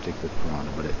any particular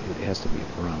Purana, but it has to be a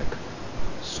Puranic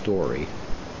story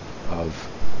of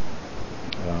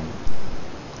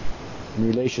in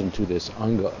relation to this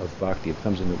anga of bhakti. It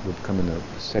would come in the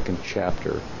second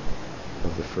chapter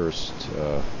of the first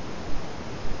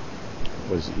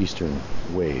was Eastern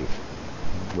Wave,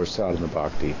 where sadhana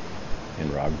bhakti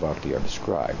and rag bhakti are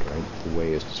described, right? The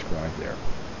way is described there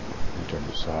in terms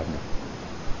of sadhana.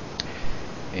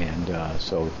 And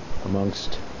so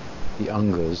amongst the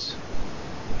angas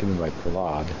given by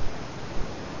Prahlad,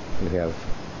 you have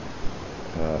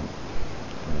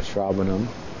Shravanam,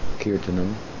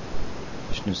 Kirtanam,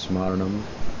 Vishnu Smaranam,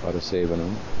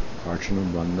 Padasevanam,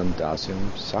 Archanam, Vandam,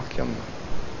 Dasyam, Sakyam.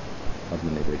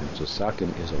 So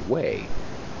Sakyam is a way.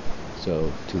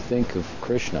 So to think of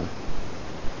Krishna,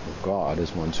 of God,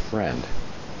 as one's friend,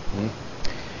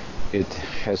 it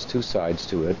has two sides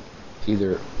to it.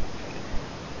 Either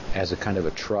as a kind of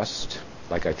a trust,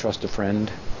 like I trust a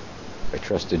friend, I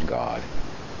trust in God,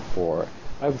 or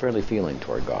I have a friendly feeling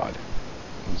toward God.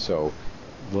 And so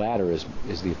the latter is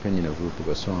the opinion of Rupa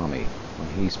Goswami when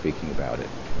he's speaking about it.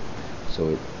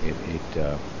 So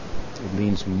it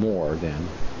leans more than,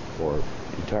 or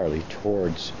entirely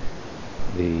towards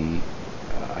the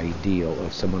ideal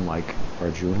of someone like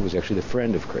Arjuna, who was actually the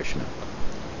friend of Krishna,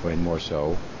 and more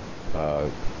so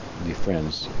the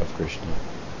friends of Krishna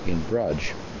in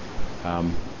Braj.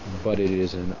 But it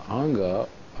is an anga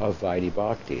of Vaidhi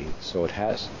Bhakti, so it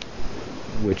has,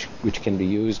 which can be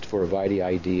used for a Vaidhi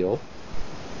ideal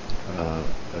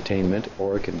attainment,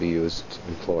 or it can be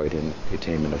employed in the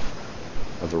attainment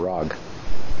of a rag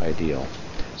ideal.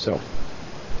 So,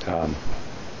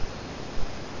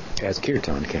 as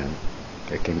Kirtan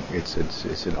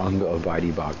it's an anga of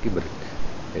Vaidhi Bhakti, but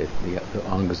the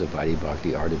angas of Vaidhi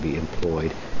Bhakti are to be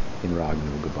employed in Rag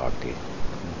Nuga Bhakti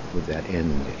with that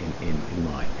end in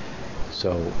mind.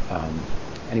 So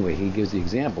anyway, he gives the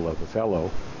example of a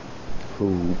fellow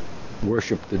who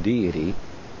worshipped the deity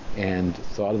and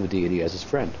thought of the deity as his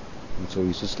friend, and so he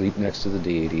used to sleep next to the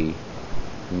deity.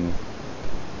 And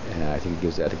I think he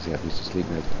gives that example. He used to sleep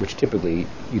next, which typically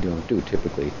you don't do.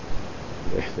 Typically,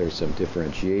 there's some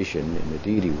differentiation in the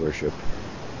deity worship,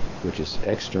 which is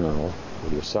external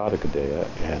with your sadhakadeya,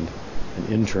 and an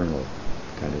internal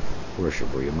kind of worship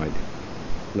where you might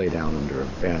lay down under a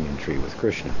banyan tree with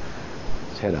Krishna,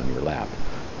 his head on your lap,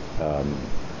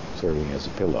 serving as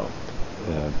a pillow.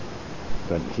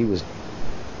 But he was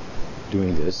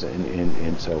doing this,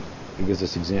 and so He gives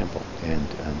this example, and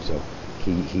so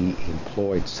he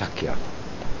employed Sakya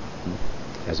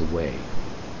as a way,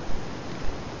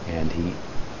 and he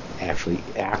actually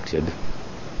acted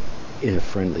in a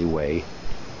friendly way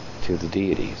to the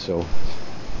deity. So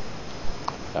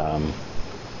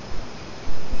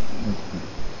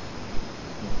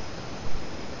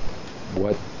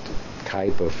what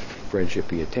type of friendship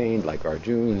he attained, like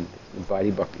Arjuna,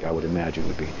 Vaidhi Bhakti, I would imagine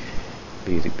would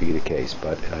be the case,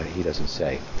 but he doesn't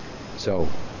say. So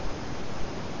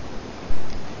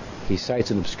he cites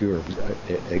an obscure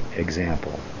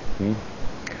example,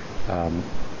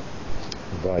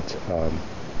 but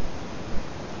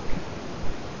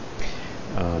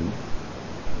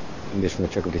Vishnu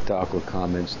Chakravarti Thakur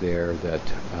comments there that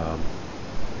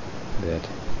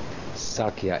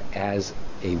Sakya as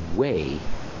a way,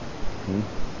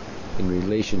 in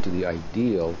relation to the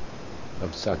ideal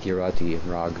of Sakyarati and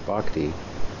Rag Bhakti,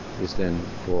 is then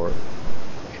for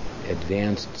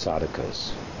advanced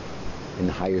sadhakas in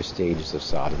the higher stages of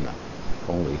sadhana.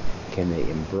 Only can they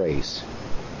embrace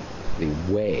the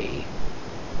way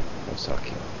of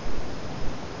Sakya.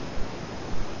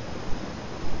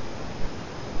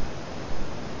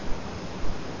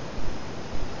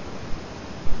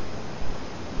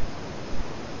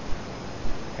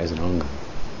 As an anga.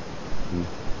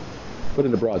 But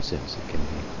in a broad sense, it can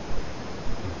be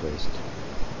embraced.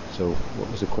 So, what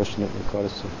was the question that caught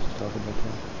us to talk about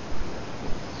that?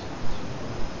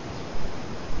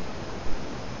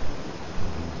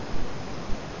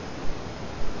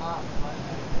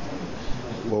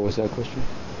 What was that question?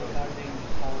 Regarding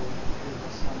how it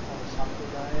was somehow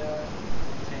Sampradaya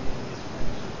maintaining his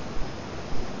friendship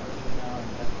every now and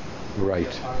then.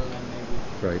 Right. Parallel maybe.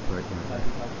 Right.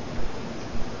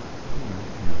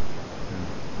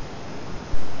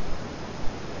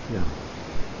 Yeah.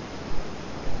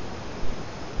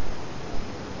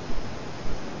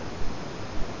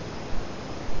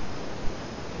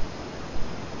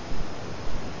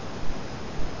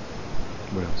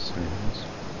 What else? Anything else?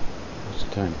 What's the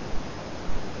time?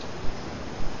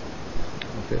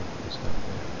 Okay, let's stop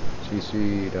there. Sri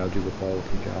Sri Raju Gopal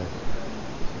ki jai.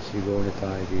 Sri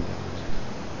Gauratai ki jai.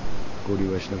 Gauri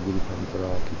Vaishnava Guru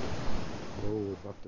Parampara ki. Oh, Bhakta